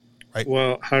 Right?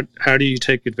 Well, how do you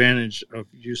take advantage of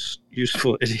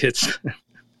useful idiots?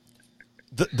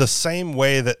 the same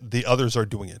way that the others are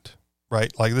doing it,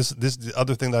 right? Like this is the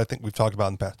other thing that I think we've talked about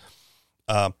in the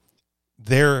past.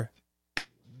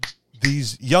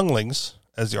 These younglings,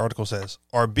 as the article says,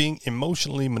 are being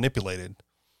emotionally manipulated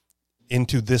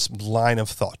into this line of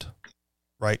thought,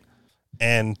 right?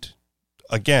 And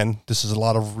again, this is a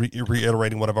lot of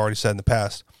reiterating what I've already said in the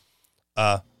past.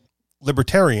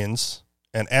 Libertarians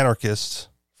and anarchists,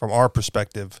 from our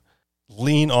perspective,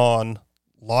 lean on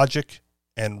logic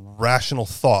and rational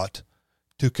thought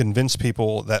to convince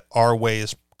people that our way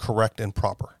is correct and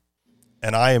proper.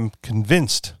 And I am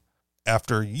convinced,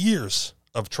 after years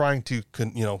of trying to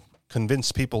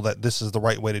convince people that this is the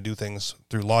right way to do things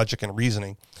through logic and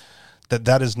reasoning,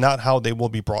 that is not how they will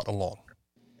be brought along.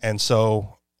 And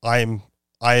so I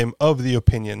am of the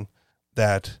opinion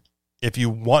that if you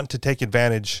want to take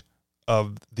advantage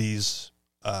of these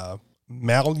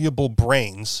malleable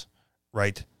brains,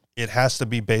 right, it has to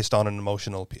be based on an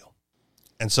emotional appeal.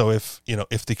 And so if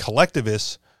the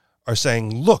collectivists are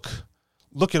saying, look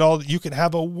at all, you can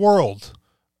have a world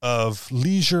of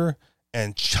leisure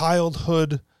and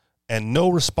childhood and no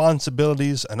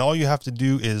responsibilities, and all you have to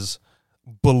do is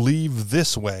believe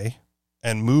this way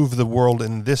and move the world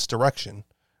in this direction,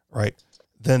 right?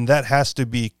 Then that has to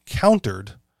be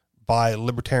countered by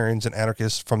libertarians and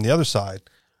anarchists from the other side,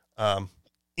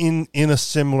 in a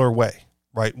similar way,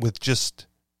 right? With just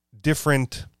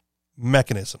different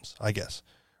mechanisms, I guess,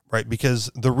 right?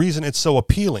 Because the reason it's so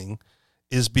appealing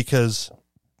is because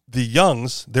the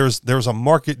youngs, there's a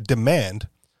market demand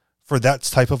for that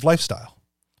type of lifestyle,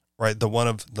 right? The one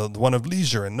of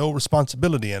leisure and no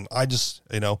responsibility, and I just,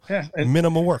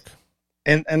 minimal work.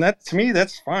 And that, to me,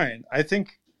 that's fine. I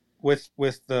think with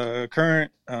the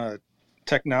current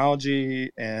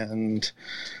technology and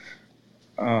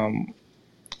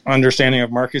understanding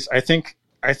of markets, I think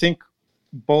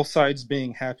both sides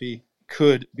being happy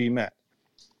could be met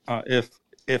if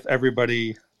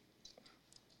everybody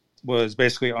was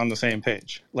basically on the same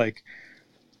page. Like,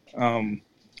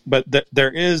 but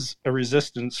there is a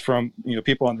resistance from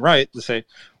people on the right to say,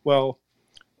 well,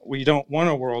 we don't want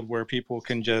a world where people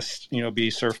can just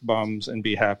be surf bums and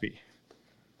be happy.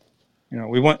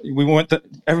 We want that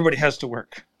everybody has to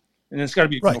work, and it's got to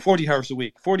be right. 40 hours a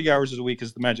week. 40 hours a week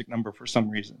is the magic number for some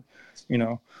reason, And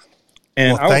well, I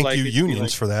would thank like you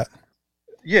unions for that.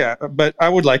 Yeah, but I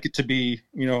would like it to be,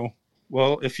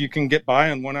 well, if you can get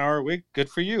by on 1 hour a week, good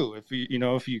for you. If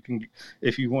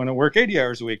you want to work 80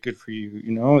 hours a week, good for you.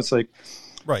 It's like,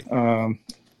 right.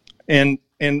 And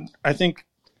I think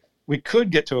we could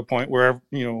get to a point where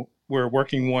where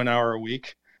working 1 hour a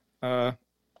week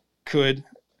could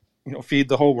feed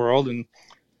the whole world,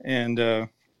 and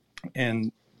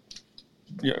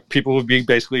people would be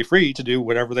basically free to do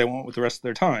whatever they want with the rest of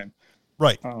their time.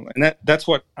 Right. And that's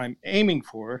what I'm aiming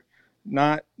for,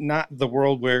 not the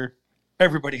world where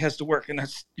everybody has to work, and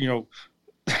that's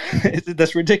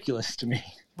that's ridiculous to me.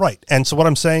 Right. And so what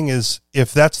I'm saying is,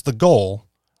 if that's the goal,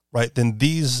 right, then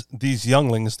these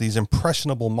younglings, these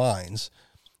impressionable minds,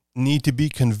 need to be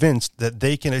convinced that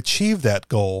they can achieve that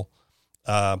goal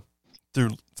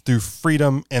through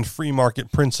freedom and free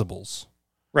market principles.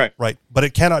 Right. Right. But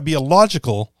it cannot be a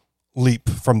logical leap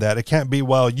from that. It can't be,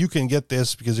 well, you can get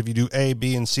this because if you do A,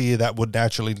 B, and C, that would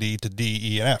naturally lead to D,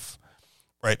 E, and F.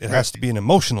 Right. It has to be an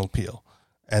emotional appeal,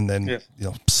 and then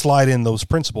slide in those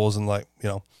principles, and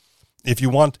if you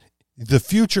want the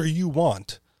future you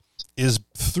want is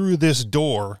through this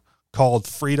door called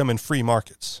freedom and free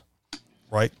markets,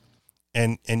 right?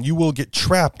 And you will get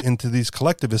trapped into these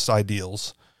collectivist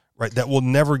ideals, right, that will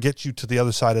never get you to the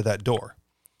other side of that door.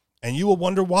 And you will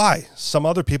wonder why some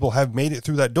other people have made it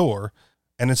through that door,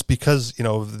 and it's because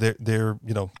their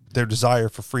desire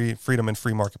for freedom and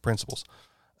free market principles.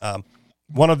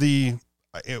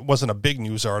 It wasn't a big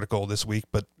news article this week,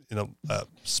 but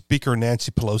Speaker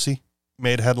Nancy Pelosi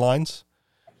made headlines.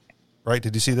 Right?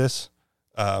 Did you see this?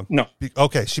 No.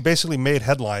 Okay, she basically made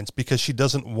headlines because she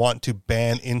doesn't want to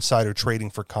ban insider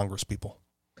trading for Congress people.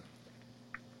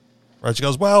 Right? She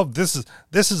goes, well, this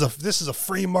is a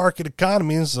free market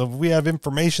economy, and so if we have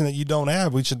information that you don't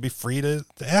have, we should be free to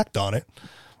act on it,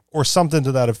 or something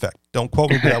to that effect. Don't quote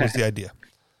me, but that was the idea,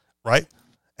 right?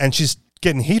 And she's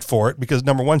getting heat for it because,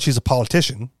 number one, she's a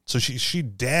politician, so she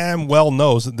damn well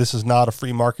knows that this is not a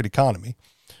free market economy,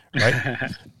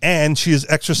 right? And she is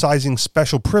exercising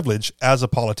special privilege as a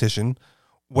politician,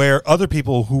 where other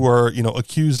people who are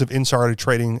accused of insider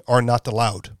trading are not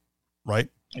allowed, right?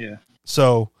 Yeah.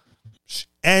 So.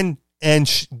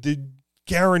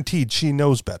 Guaranteed she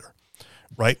knows better,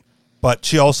 right? But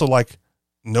she also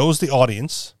knows the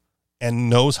audience and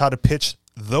knows how to pitch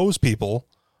those people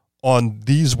on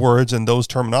these words and those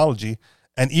terminology.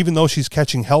 And even though she's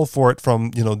catching hell for it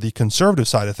from the conservative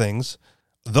side of things,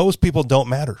 those people don't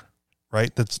matter,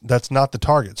 right? That's not the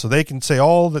target. So they can say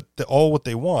all what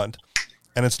they want,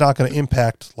 and it's not going to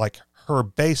impact her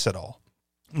base at all.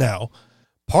 Now,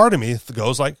 part of me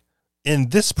goes in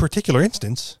this particular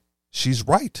instance, she's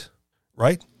right?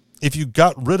 If you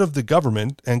got rid of the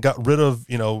government and got rid of,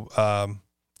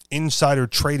 insider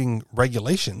trading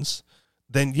regulations,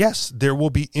 then yes, there will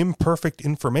be imperfect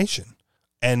information.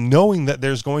 And knowing that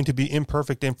there's going to be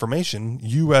imperfect information,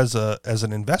 you as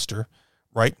an investor,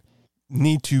 right,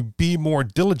 need to be more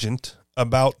diligent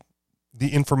about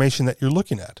the information that you're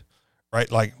looking at, right?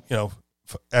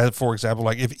 For example,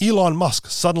 if Elon Musk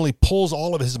suddenly pulls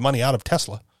all of his money out of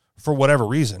Tesla, for whatever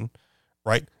reason,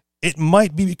 right? It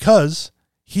might be because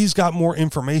he's got more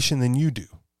information than you do,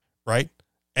 right?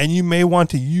 And you may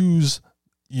want to use,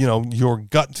 your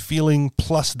gut feeling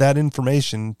plus that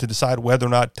information to decide whether or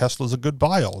not Tesla's a good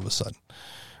buy all of a sudden,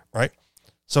 right?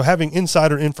 So having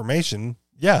insider information,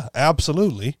 yeah,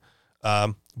 absolutely.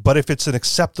 But if it's an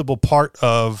acceptable part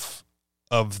of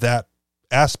that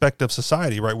aspect of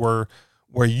society, right, where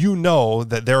you know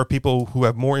that there are people who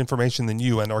have more information than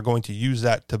you and are going to use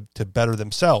that to better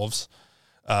themselves,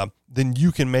 then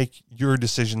you can make your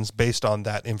decisions based on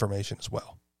that information as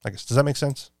well. I guess, does that make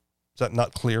sense? Is that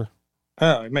not clear?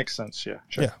 It makes sense. Yeah.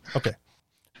 Sure. Yeah. Okay.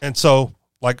 And so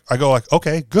like, I go like,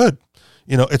 okay, good.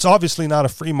 You know, it's obviously not a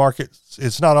free market.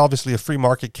 It's not obviously a free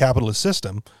market capitalist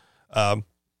system.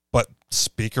 But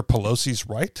Speaker Pelosi's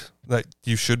right that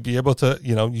you should be able to,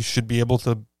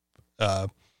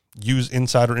 use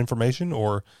insider information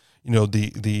or,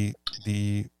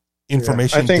 the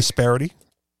information disparity.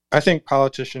 I think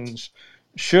politicians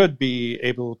should be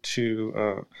able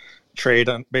to trade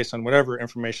based on whatever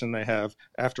information they have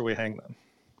after we hang them.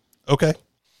 Okay.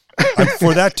 I'm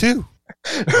for that too.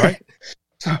 Right.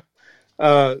 So,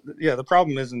 the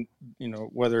problem isn't,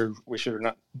 whether we should or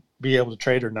not be able to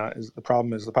trade or not. Is the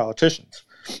problem is the politicians.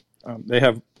 They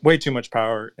have way too much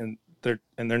power, and they're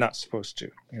not supposed to.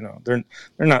 They're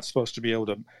not supposed to be able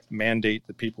to mandate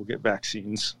that people get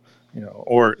vaccines,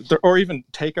 or even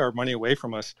take our money away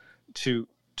from us to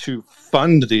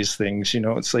fund these things.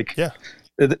 It's like, yeah,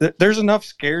 there's enough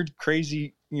scared,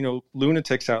 crazy,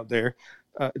 lunatics out there,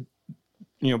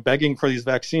 begging for these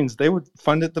vaccines. They would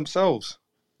fund it themselves.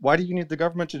 Why do you need the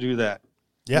government to do that?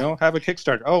 Yeah. Have a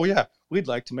Kickstarter. Oh yeah, we'd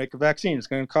like to make a vaccine. It's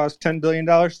going to cost $10 billion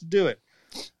to do it.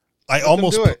 I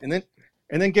almost do it, and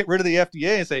then get rid of the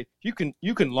FDA and say you can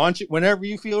launch it whenever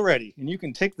you feel ready, and you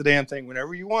can take the damn thing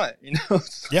whenever you want.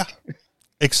 Yeah,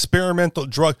 experimental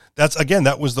drug.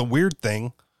 That was the weird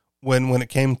thing when it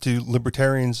came to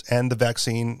libertarians and the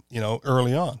vaccine.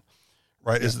 Early on,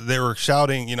 right? Yeah. Is they were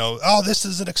shouting, oh, this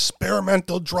is an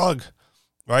experimental drug,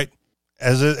 right?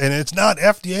 And it's not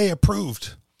FDA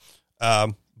approved.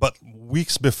 But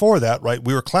weeks before that, right,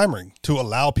 we were clamoring to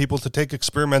allow people to take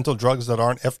experimental drugs that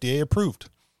aren't FDA approved,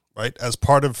 right? As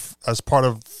part of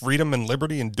freedom and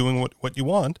liberty and doing what you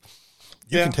want.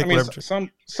 You can take whatever.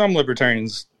 Some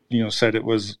libertarians, said it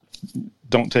was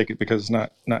don't take it because it's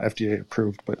not FDA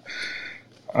approved. But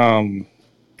I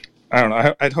don't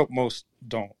know. I'd hope most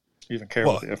don't even care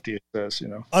what the FDA says.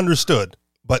 Understood.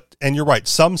 And you're right.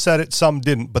 Some said it, some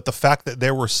didn't. But the fact that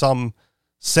there were some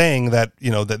saying that,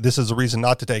 that this is a reason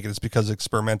not to take it is because it's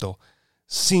experimental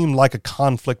seemed like a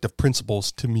conflict of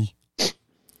principles to me.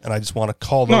 And I just want to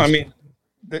call those. No, I mean,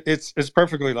 it's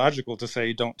perfectly logical to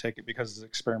say don't take it because it's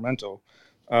experimental.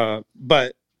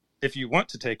 But if you want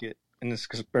to take it and it's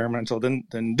experimental, then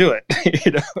do it.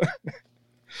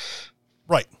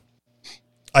 Right.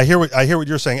 I hear what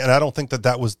you're saying. And I don't think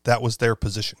that was their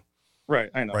position. Right.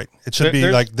 I know. Right. It should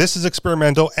be like, this is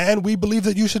experimental and we believe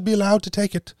that you should be allowed to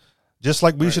take it. Just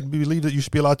like we should believe that you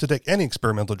should be allowed to take any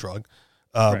experimental drug.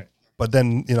 Right. But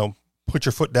then, put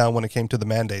your foot down when it came to the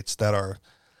mandates that are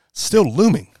still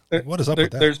looming. What is up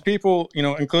with that? There's people,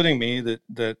 including me that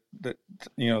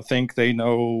think they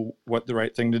know what the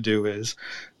right thing to do is.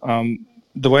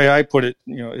 The way I put it,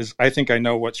 is I think I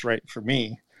know what's right for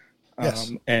me.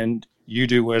 Yes. And you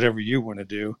do whatever you want to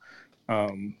do. I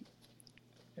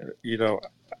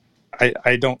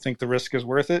don't think the risk is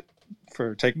worth it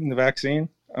for taking the vaccine.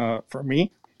 For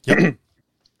me, yep.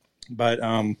 But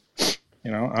I'm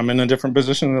in a different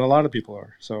position than a lot of people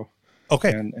are. So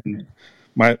okay, and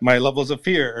my levels of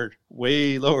fear are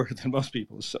way lower than most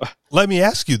people's. So let me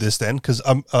ask you this then, because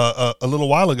a little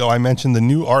while ago I mentioned the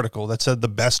new article that said the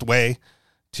best way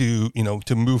to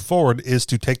move forward is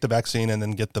to take the vaccine and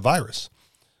then get the virus.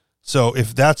 So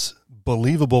if that's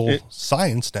believable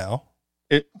science now,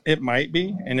 it might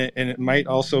be, and it might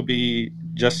also be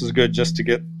just as good just to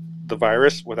get the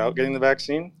virus without getting the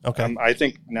vaccine. Okay. I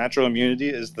think natural immunity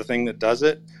is the thing that does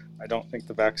it. I don't think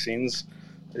the vaccines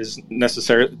is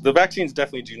necessary. The vaccines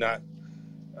definitely do not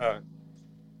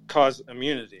cause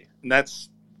immunity, and that's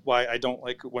why I don't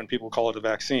like when people call it a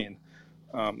vaccine,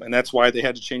 and that's why they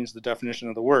had to change the definition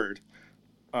of the word.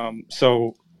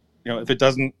 So, if it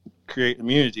doesn't create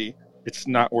immunity, it's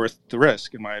not worth the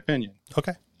risk, in my opinion.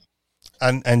 Okay.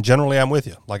 And generally, I'm with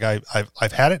you. Like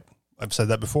I've had it. I've said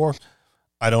that before.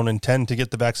 I don't intend to get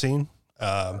the vaccine.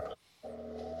 I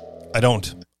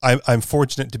don't. I'm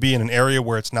fortunate to be in an area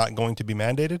where it's not going to be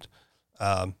mandated.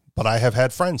 But I have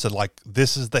had friends that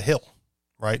this is the hill,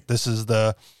 right? This is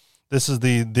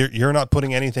you're not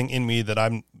putting anything in me that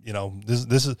I'm,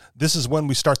 this is when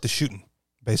we start the shooting,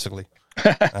 basically.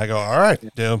 I go, all right,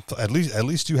 at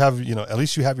least you have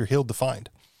your hill defined.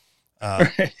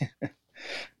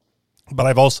 But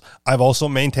I've also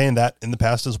maintained that in the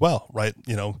past as well, right?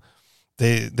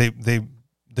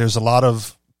 There's a lot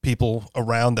of people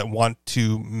around that want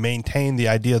to maintain the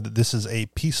idea that this is a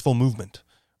peaceful movement,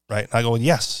 right? And I go,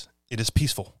 yes, It is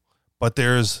peaceful, but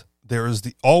there is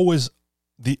always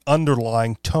the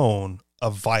underlying tone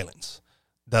of violence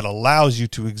that allows you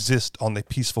to exist on the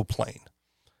peaceful plane.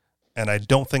 And I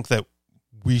don't think that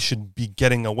we should be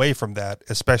getting away from that,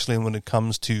 especially when it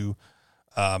comes to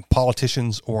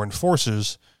politicians or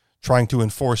enforcers trying to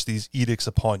enforce these edicts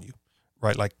upon you,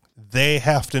 right? Like, they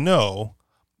have to know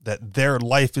that their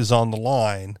life is on the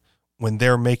line when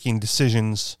they're making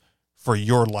decisions for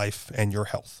your life and your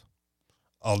health.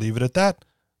 I'll leave it at that,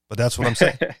 but that's what I'm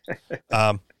saying.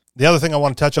 The other thing I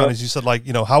want to touch on is, you said, like,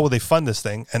 you know, how will they fund this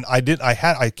thing? And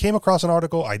I came across an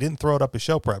article. I didn't throw it up as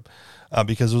show prep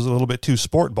because it was a little bit too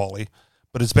sport ball-y,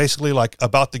 but it's basically like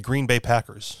about the Green Bay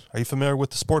Packers. Are you familiar with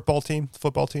the football team?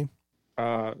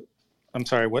 I'm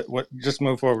sorry. What? Just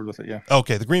move forward with it. Yeah.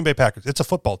 Okay. The Green Bay Packers. It's a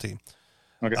football team.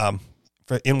 Okay.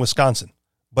 In Wisconsin,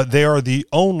 but they are the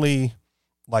only,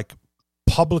 like,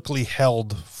 publicly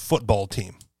held football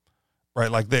team, right?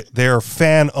 Like, they're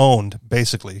fan owned,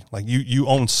 basically. Like, you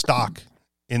own stock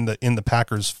in the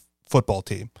Packers football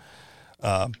team.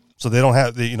 So they don't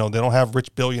have they don't have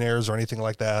rich billionaires or anything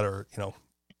like that, or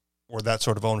that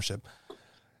sort of ownership,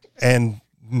 and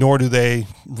nor do they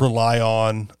rely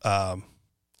on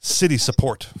city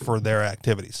support for their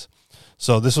activities.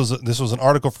 So this was an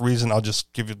article for a reason. I'll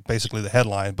just give you basically the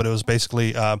headline, but it was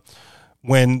basically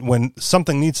when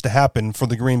something needs to happen for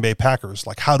the Green Bay Packers,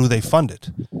 like, how do they fund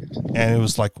it? And it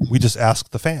was like, we just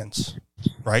ask the fans,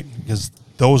 right? Because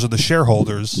those are the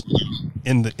shareholders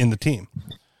in the team.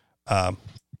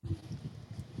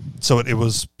 So it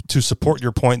was to support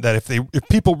your point that if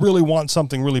people really want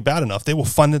something really bad enough, they will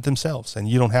fund it themselves, and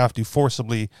you don't have to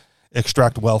forcibly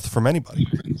extract wealth from anybody.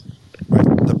 Right?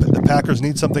 The Packers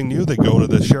need something new. They go to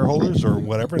the shareholders or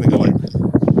whatever, and they go,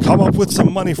 like, come up with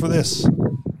some money for this.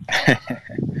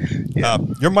 Yeah.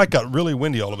 Your mic got really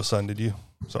windy all of a sudden. Did you?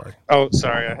 Sorry. Oh,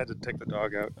 sorry. I had to take the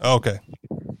dog out. Okay.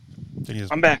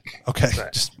 I'm back. Okay.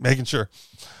 Just making sure.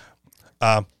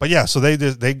 But yeah, so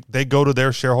they go to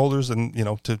their shareholders and,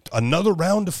 to another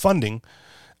round of funding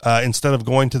instead of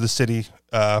going to the city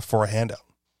for a handout.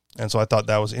 And so I thought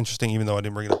that was interesting, even though I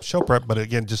didn't bring it up show prep. But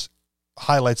again, just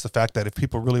highlights the fact that if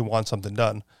people really want something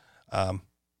done,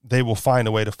 they will find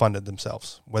a way to fund it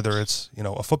themselves, whether it's,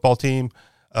 a football team,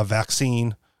 a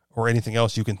vaccine, or anything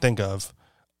else you can think of.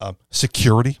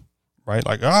 Security, right?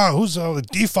 Like, who's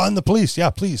defund the police? Yeah,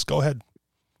 please go ahead,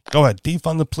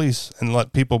 defund the police and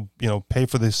let people, pay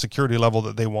for the security level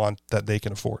that they want, that they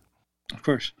can afford. Of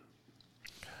course.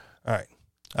 All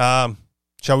right.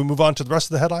 Shall we move on to the rest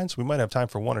of the headlines? We might have time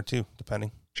for one or two,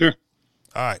 depending. Sure.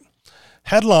 All right.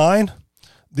 Headline: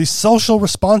 the social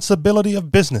responsibility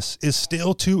of business is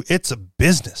still to its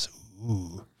business.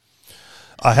 Ooh.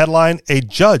 A headline: a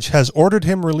judge has ordered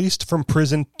him released from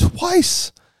prison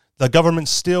twice. The government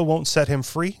still won't set him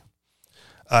free.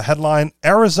 A headline: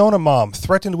 Arizona mom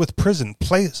threatened with prison,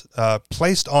 placed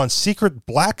on secret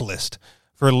blacklist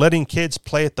for letting kids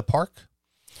play at the park.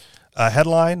 A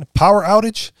headline: power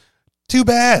outage. Too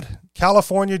bad.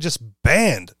 California just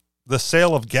banned the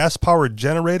sale of gas-powered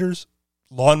generators,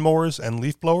 lawnmowers, and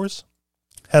leaf blowers.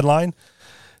 Headline: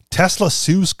 Tesla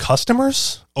sues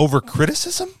customers over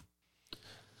criticism.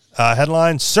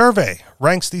 Headline: survey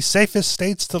ranks the safest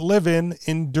states to live in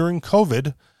during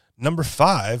COVID. Number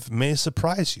 5 may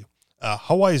surprise you.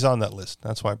 Hawaii's on that list.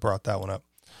 That's why I brought that one up.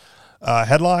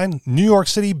 Headline: New York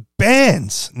City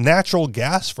bans natural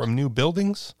gas from new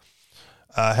buildings.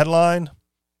 Headline: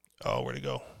 where'd it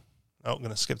go? I'm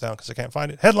going to skip down because I can't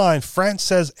find it. Headline: France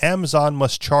says Amazon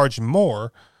must charge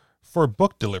more for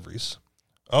book deliveries.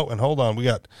 Oh, and hold on. We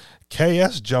got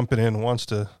KS jumping in, wants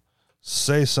to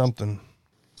say something.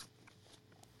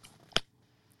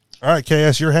 All right,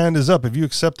 KS, your hand is up. If you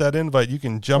accept that invite, you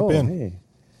can jump in.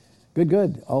 Hey.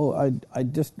 Good. I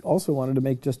just also wanted to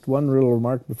make just one little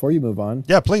remark before you move on.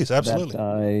 Yeah, please,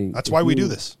 absolutely. That's why we do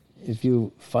this. If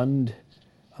you fund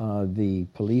the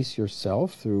police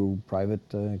yourself through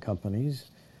private companies,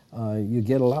 you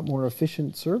get a lot more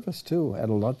efficient service, too, at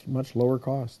a much lower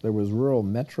cost. There was Rural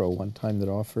Metro one time that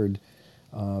offered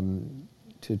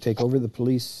to take over the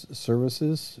police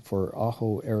services for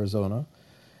Ajo, Arizona,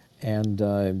 and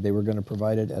they were going to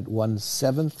provide it at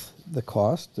 1/7 the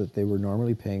cost that they were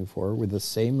normally paying for, with the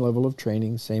same level of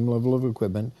training, same level of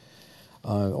equipment,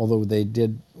 although they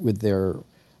did, with their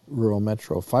Rural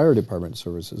Metro Fire Department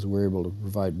services, were able to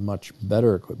provide much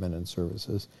better equipment and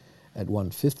services at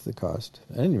 1/5 the cost.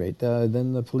 At any rate,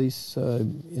 then the police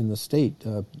in the state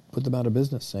put them out of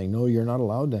business, saying, no, you're not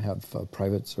allowed to have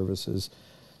private services,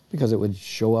 because it would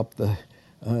show up the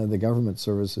government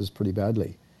services pretty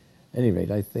badly. At any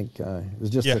rate, I think it was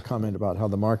just a comment about how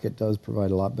the market does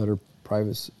provide a lot better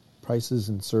prices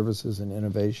and services and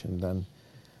innovation than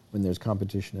when there's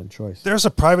competition and choice. There's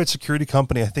a private security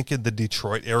company, I think in the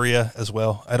Detroit area as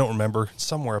well. I don't remember,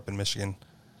 somewhere up in Michigan,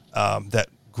 that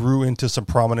grew into some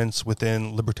prominence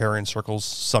within libertarian circles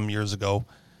some years ago,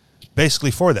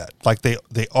 basically for that. Like they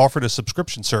offered a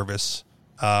subscription service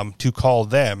to call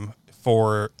them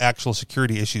for actual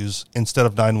security issues instead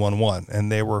of 911.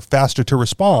 And they were faster to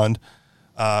respond,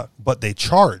 but they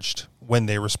charged when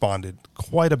they responded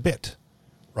quite a bit,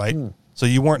 right? So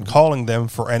you weren't calling them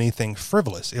for anything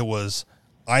frivolous. It was,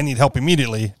 I need help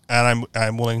immediately, and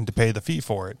I'm willing to pay the fee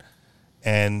for it.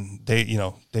 And they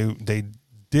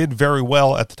did very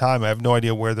well at the time. I have no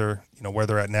idea where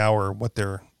they're at now or what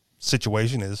their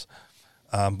situation is.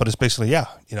 But it's basically,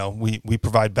 we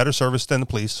provide better service than the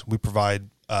police. We provide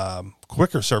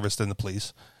quicker service than the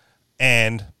police.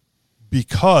 And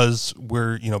because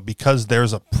because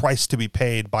there's a price to be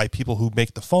paid by people who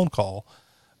make the phone call,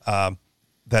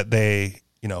 that they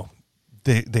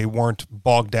weren't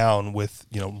bogged down with,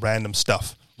 random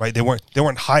stuff, right? They weren't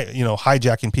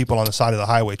hijacking people on the side of the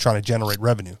highway trying to generate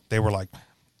revenue. They were like,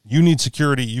 you need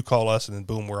security, you call us, and then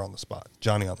boom, we're on the spot.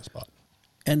 Johnny on the spot.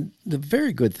 And the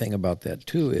very good thing about that,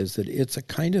 too, is that it's a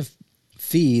kind of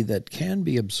fee that can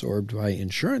be absorbed by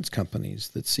insurance companies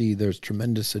that see there's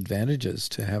tremendous advantages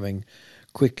to having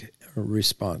quick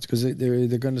response, because they're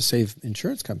going to save,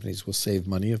 insurance companies will save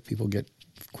money if people get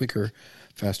quicker,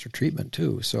 faster treatment,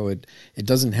 too. So it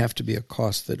doesn't have to be a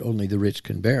cost that only the rich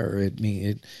can bear.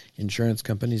 Insurance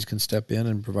companies can step in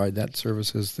and provide that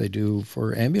service as they do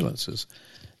for ambulances,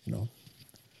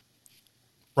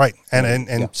 Right.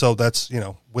 And so that's,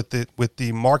 with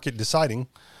the market deciding,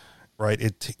 right,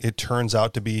 it turns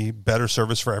out to be better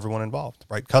service for everyone involved,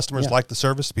 right? Customers liked the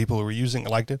service, people who were using it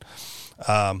liked it.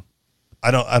 I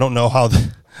don't know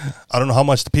how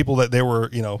much the people that they were,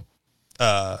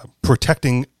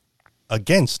 protecting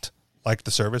against liked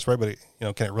the service, right? But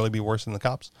can it really be worse than the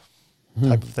cops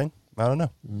type of thing? I don't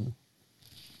know.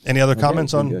 Any other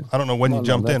comments on, good. I don't know when you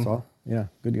jumped in. All. Yeah,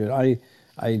 good.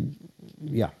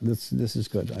 This is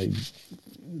good.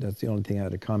 That's the only thing I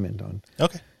had to comment on.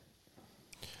 Okay.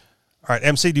 All right,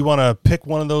 MC, do you want to pick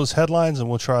one of those headlines and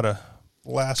we'll try to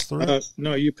blast through it?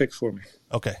 No, you pick for me.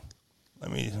 Okay.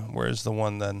 Where's the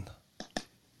one then?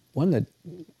 One that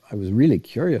I was really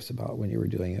curious about when you were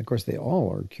doing it. Of course, they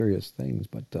all are curious things,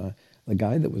 but the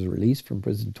guy that was released from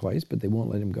prison twice, but they won't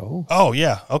let him go. Oh,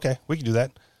 yeah. Okay, we can do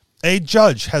that. A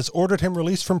judge has ordered him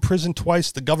released from prison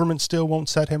twice. The government still won't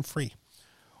set him free.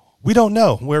 We don't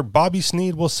know where Bobby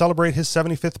Sneed will celebrate his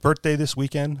 75th birthday this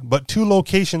weekend, but two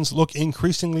locations look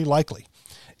increasingly likely.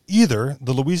 Either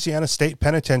the Louisiana State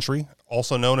Penitentiary,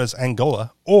 also known as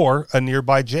Angola, or a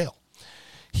nearby jail.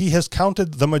 He has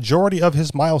counted the majority of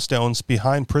his milestones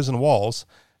behind prison walls,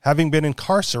 having been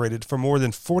incarcerated for more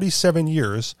than 47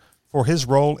 years for his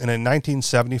role in a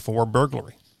 1974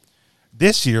 burglary.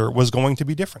 This year was going to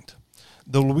be different.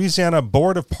 The Louisiana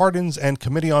Board of Pardons and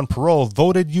Committee on Parole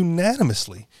voted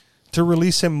unanimously to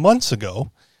release him months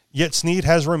ago, yet Sneed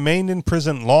has remained in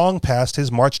prison long past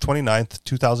his March 29th,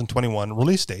 2021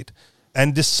 release date,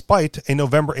 and despite a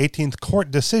November 18th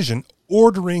court decision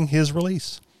ordering his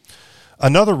release.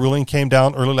 Another ruling came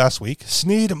down early last week.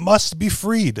 Sneed must be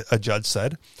freed, a judge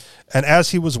said, and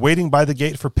as he was waiting by the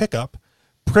gate for pickup,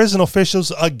 prison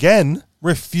officials again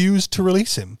refused to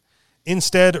release him,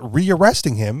 instead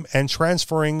rearresting him and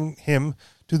transferring him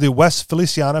to the West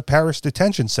Feliciana Parish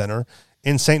Detention Center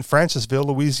in St. Francisville,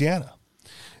 Louisiana.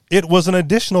 It was an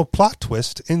additional plot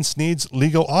twist in Sneed's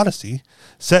legal odyssey,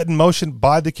 set in motion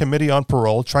by the Committee on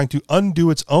Parole trying to undo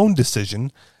its own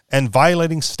decision and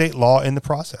violating state law in the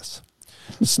process.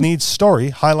 Sneed's story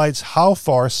highlights how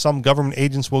far some government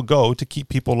agents will go to keep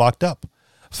people locked up,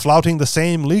 flouting the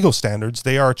same legal standards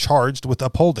they are charged with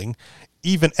upholding,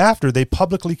 even after they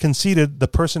publicly conceded the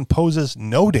person poses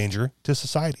no danger to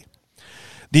society.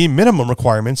 The minimum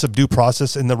requirements of due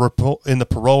process in the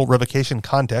parole revocation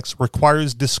context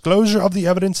requires disclosure of the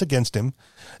evidence against him,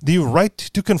 the right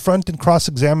to confront and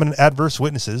cross-examine adverse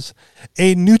witnesses,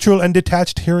 a neutral and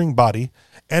detached hearing body,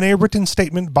 and a written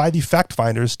statement by the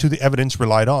fact-finders to the evidence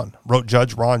relied on, wrote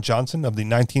Judge Ron Johnson of the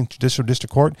 19th Judicial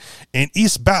District Court in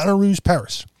East Baton Rouge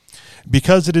Parish.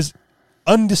 Because it is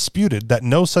undisputed that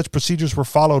no such procedures were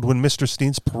followed when Mr.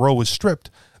 Sneed's parole was stripped,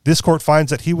 this court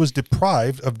finds that he was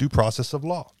deprived of due process of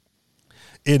law.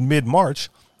 In mid-March,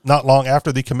 not long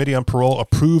after the Committee on Parole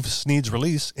approved Sneed's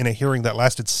release in a hearing that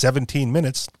lasted 17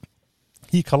 minutes,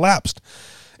 he collapsed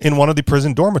in one of the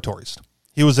prison dormitories.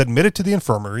 He was admitted to the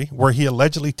infirmary where he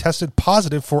allegedly tested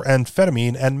positive for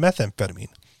amphetamine and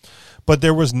methamphetamine. But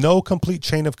there was no complete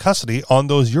chain of custody on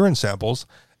those urine samples,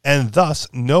 and thus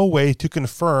no way to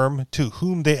confirm to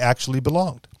whom they actually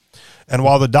belonged. And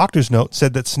while the doctor's note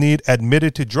said that Snead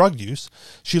admitted to drug use,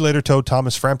 she later told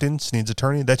Thomas Frampton, Snead's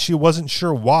attorney, that she wasn't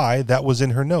sure why that was in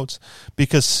her notes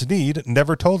because Snead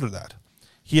never told her that.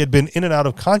 He had been in and out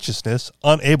of consciousness,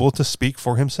 unable to speak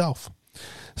for himself.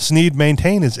 Snead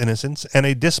maintained his innocence, and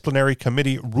a disciplinary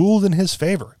committee ruled in his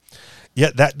favor.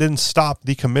 Yet that didn't stop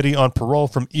the Committee on Parole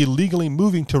from illegally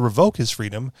moving to revoke his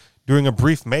freedom during a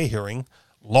brief May hearing,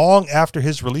 long after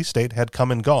his release date had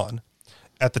come and gone.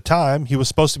 At the time, he was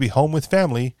supposed to be home with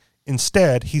family.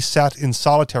 Instead, he sat in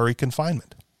solitary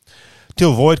confinement. To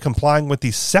avoid complying with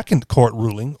the second court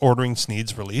ruling ordering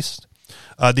Snead's release,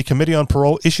 the Committee on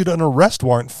Parole issued an arrest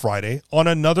warrant Friday on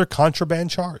another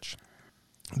contraband charge.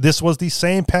 This was the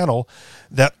same panel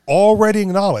that already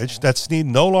acknowledged that Snead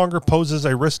no longer poses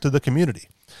a risk to the community.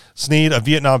 Snead, a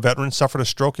Vietnam veteran, suffered a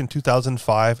stroke in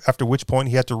 2005, after which point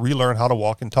he had to relearn how to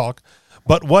walk and talk.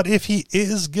 But what if he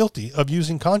is guilty of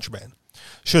using contraband?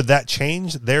 Should that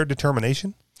change their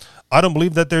determination? I don't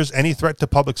believe that there's any threat to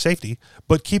public safety,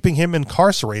 but keeping him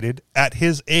incarcerated at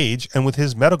his age and with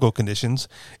his medical conditions,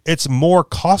 it's more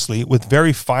costly with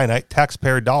very finite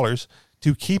taxpayer dollars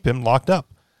to keep him locked up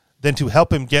than to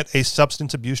help him get a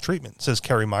substance abuse treatment, says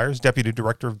Kerry Myers, deputy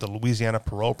director of the Louisiana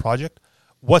Parole Project.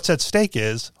 What's at stake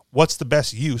is, what's the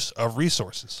best use of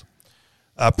resources?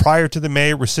 Prior to the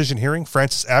May rescission hearing,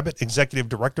 Francis Abbott, executive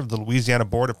director of the Louisiana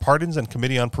Board of Pardons and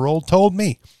Committee on Parole, told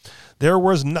me there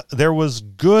was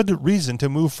good reason to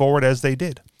move forward as they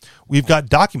did. We've got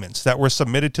documents that were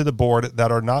submitted to the board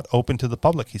that are not open to the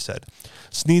public, he said.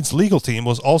 Snead's legal team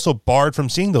was also barred from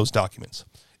seeing those documents.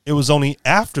 It was only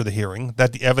after the hearing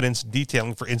that the evidence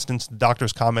detailing, for instance, the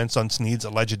doctor's comments on Snead's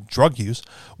alleged drug use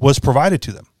was provided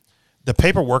to them. The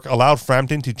paperwork allowed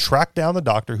Frampton to track down the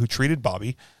doctor who treated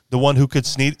Bobby, the one who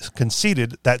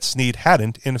conceded that Snead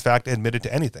hadn't, in fact, admitted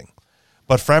to anything.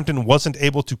 But Frampton wasn't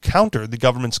able to counter the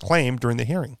government's claim during the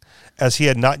hearing, as he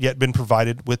had not yet been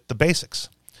provided with the basics.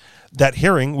 That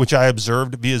hearing, which I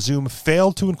observed via Zoom,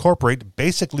 failed to incorporate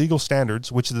basic legal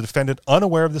standards, which the defendant,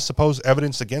 unaware of the supposed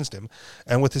evidence against him,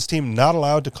 and with his team not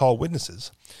allowed to call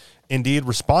witnesses. Indeed,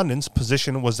 respondents'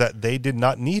 position was that they did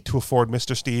not need to afford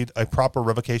Mr. Snead a proper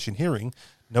revocation hearing,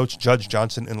 notes Judge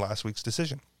Johnson in last week's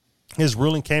decision. His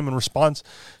ruling came in response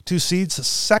to Snead's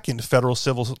second federal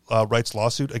civil rights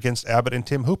lawsuit against Abbott and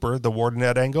Tim Hooper, the warden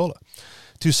at Angola.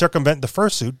 To circumvent the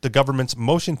first suit, the government's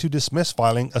motion to dismiss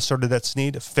filing asserted that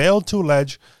Snead failed to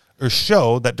allege or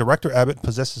show that Director Abbott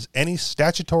possesses any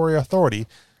statutory authority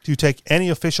to take any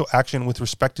official action with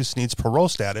respect to Snead's parole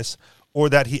status, or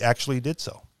that he actually did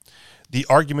so. The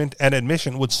argument and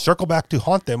admission would circle back to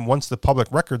haunt them once the public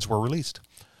records were released.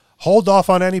 Hold off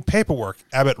on any paperwork,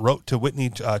 Abbott wrote to Whitney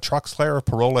Troxler,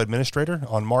 parole administrator,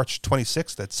 on March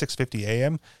 26th at 6:50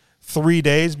 a.m., 3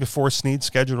 days before Snead's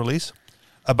scheduled release.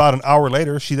 About an hour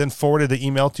later, she then forwarded the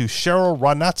email to Cheryl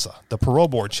Ranatza, the parole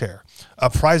board chair,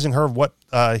 apprising her of what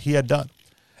he had done.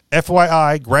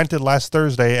 FYI, granted last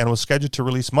Thursday and was scheduled to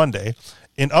release Monday.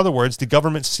 In other words, the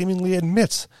government seemingly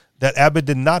admits that Abbott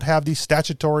did not have the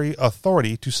statutory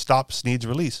authority to stop Snead's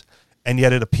release, and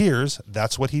yet it appears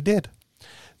that's what he did.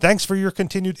 Thanks for your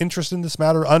continued interest in this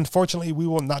matter. Unfortunately, we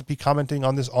will not be commenting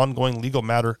on this ongoing legal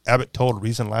matter, Abbott told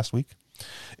Reason last week.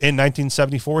 In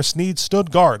 1974, Snead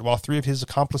stood guard while 3 of his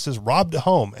accomplices robbed a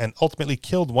home and ultimately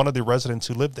killed one of the residents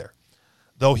who lived there.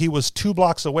 Though he was 2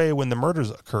 blocks away when the murders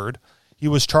occurred, he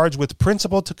was charged with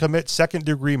principle to commit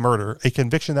second-degree murder, a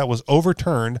conviction that was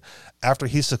overturned after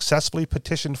he successfully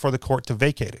petitioned for the court to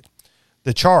vacate it.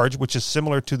 The charge, which is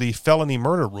similar to the felony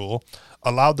murder rule,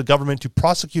 allowed the government to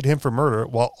prosecute him for murder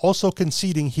while also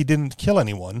conceding he didn't kill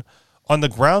anyone on the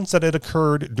grounds that it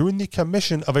occurred during the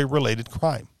commission of a related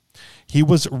crime. He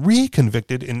was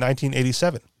re-convicted in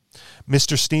 1987.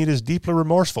 Mr. Snead is deeply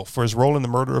remorseful for his role in the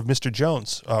murder of Mr.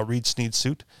 Jones, reads Snead's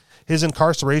suit. His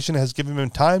incarceration has given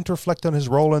him time to reflect on his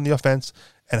role in the offense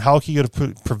and how he could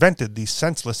have prevented the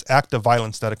senseless act of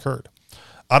violence that occurred.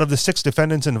 Out of the 6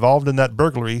 defendants involved in that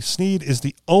burglary, Snead is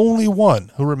the only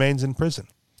one who remains in prison.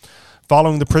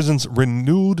 Following the prison's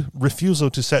renewed refusal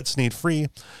to set Snead free,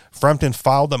 Frampton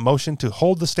filed a motion to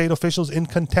hold the state officials in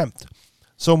contempt.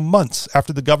 So months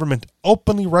after the government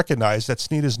openly recognized that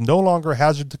Snead is no longer a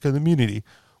hazard to the community,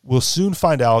 we'll soon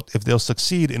find out if they'll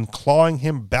succeed in clawing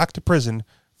him back to prison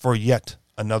for yet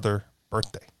another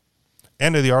birthday.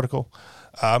 End of the article.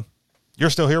 You're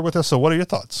still here with us, so what are your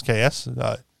thoughts, KS?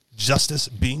 Justice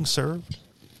being served?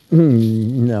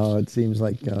 No, it seems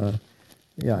like,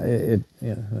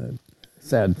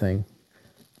 sad thing.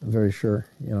 I'm very sure.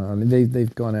 I mean,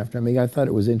 they've gone after him. I mean, I thought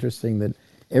it was interesting that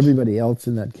everybody else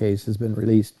in that case has been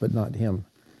released, but not him.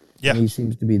 Yeah. And he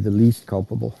seems to be the least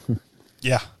culpable.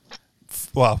 Yeah.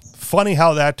 Well, funny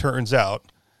how that turns out.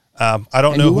 I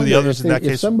don't know who the others in that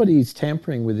case. If somebody's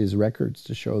tampering with his records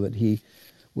to show that he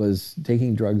was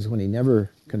taking drugs when he never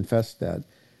confessed that,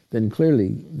 then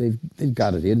clearly they've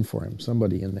got it in for him.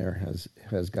 Somebody in there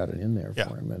has got it in there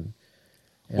for him, and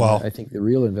well, I think the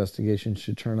real investigation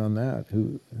should turn on that.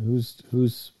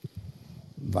 Who's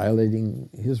violating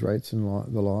his rights and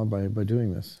the law by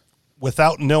doing this?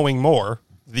 Without knowing more,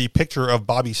 the picture of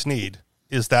Bobby Sneed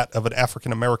is that of an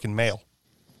African American male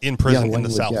in prison in the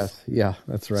South. Guess. Yeah,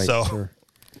 that's right. So, sure.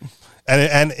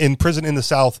 and in prison in the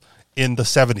South in the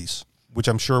 70s, which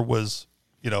I'm sure was,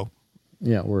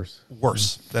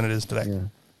 worse than it is today. Yeah.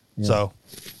 Yeah. So,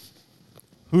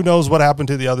 who knows what happened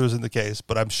to the others in the case?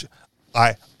 But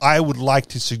I would like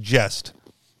to suggest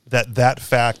that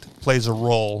fact plays a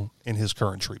role in his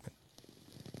current treatment,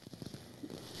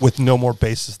 with no more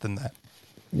basis than that.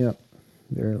 Yeah,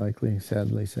 very likely.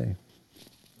 Sadly, say.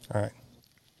 All right.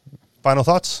 Final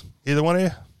thoughts, either one of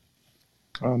you?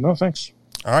 No, thanks.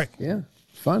 All right. Yeah,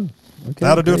 fun. Okay,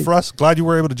 that'll do it for us. Glad you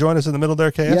were able to join us in the middle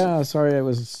there, KS. Yeah, sorry I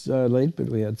was late, but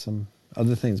we had some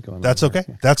other things going on. That's okay.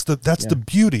 That's the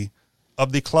beauty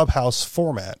of the Clubhouse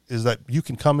format, is that you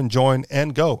can come and join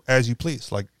and go as you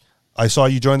please. Like, I saw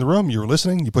you join the room, you were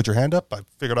listening, you put your hand up, I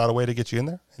figured out a way to get you in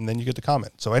there, and then you get to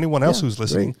comment. So anyone else who's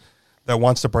listening that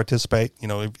wants to participate,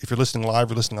 if you're listening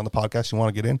live or listening on the podcast, you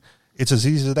want to get in, it's as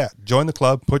easy as that. Join the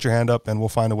club, put your hand up, and we'll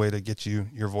find a way to get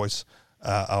your voice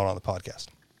out on the podcast.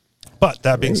 But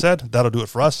that being said, that'll do it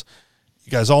for us.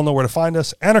 You guys all know where to find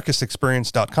us.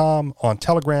 anarchistexperience.com, on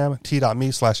Telegram,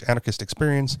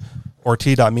 t.me/anarchistexperience, or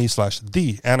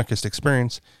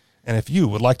t.me/theanarchistexperience. And if you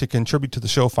would like to contribute to the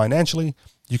show financially,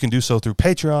 you can do so through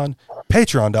Patreon,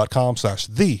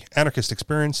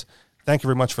 patreon.com/theanarchistexperience. Thank you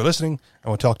very much for listening, and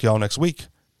we'll talk to you all next week.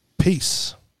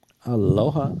 Peace.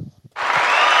 Aloha.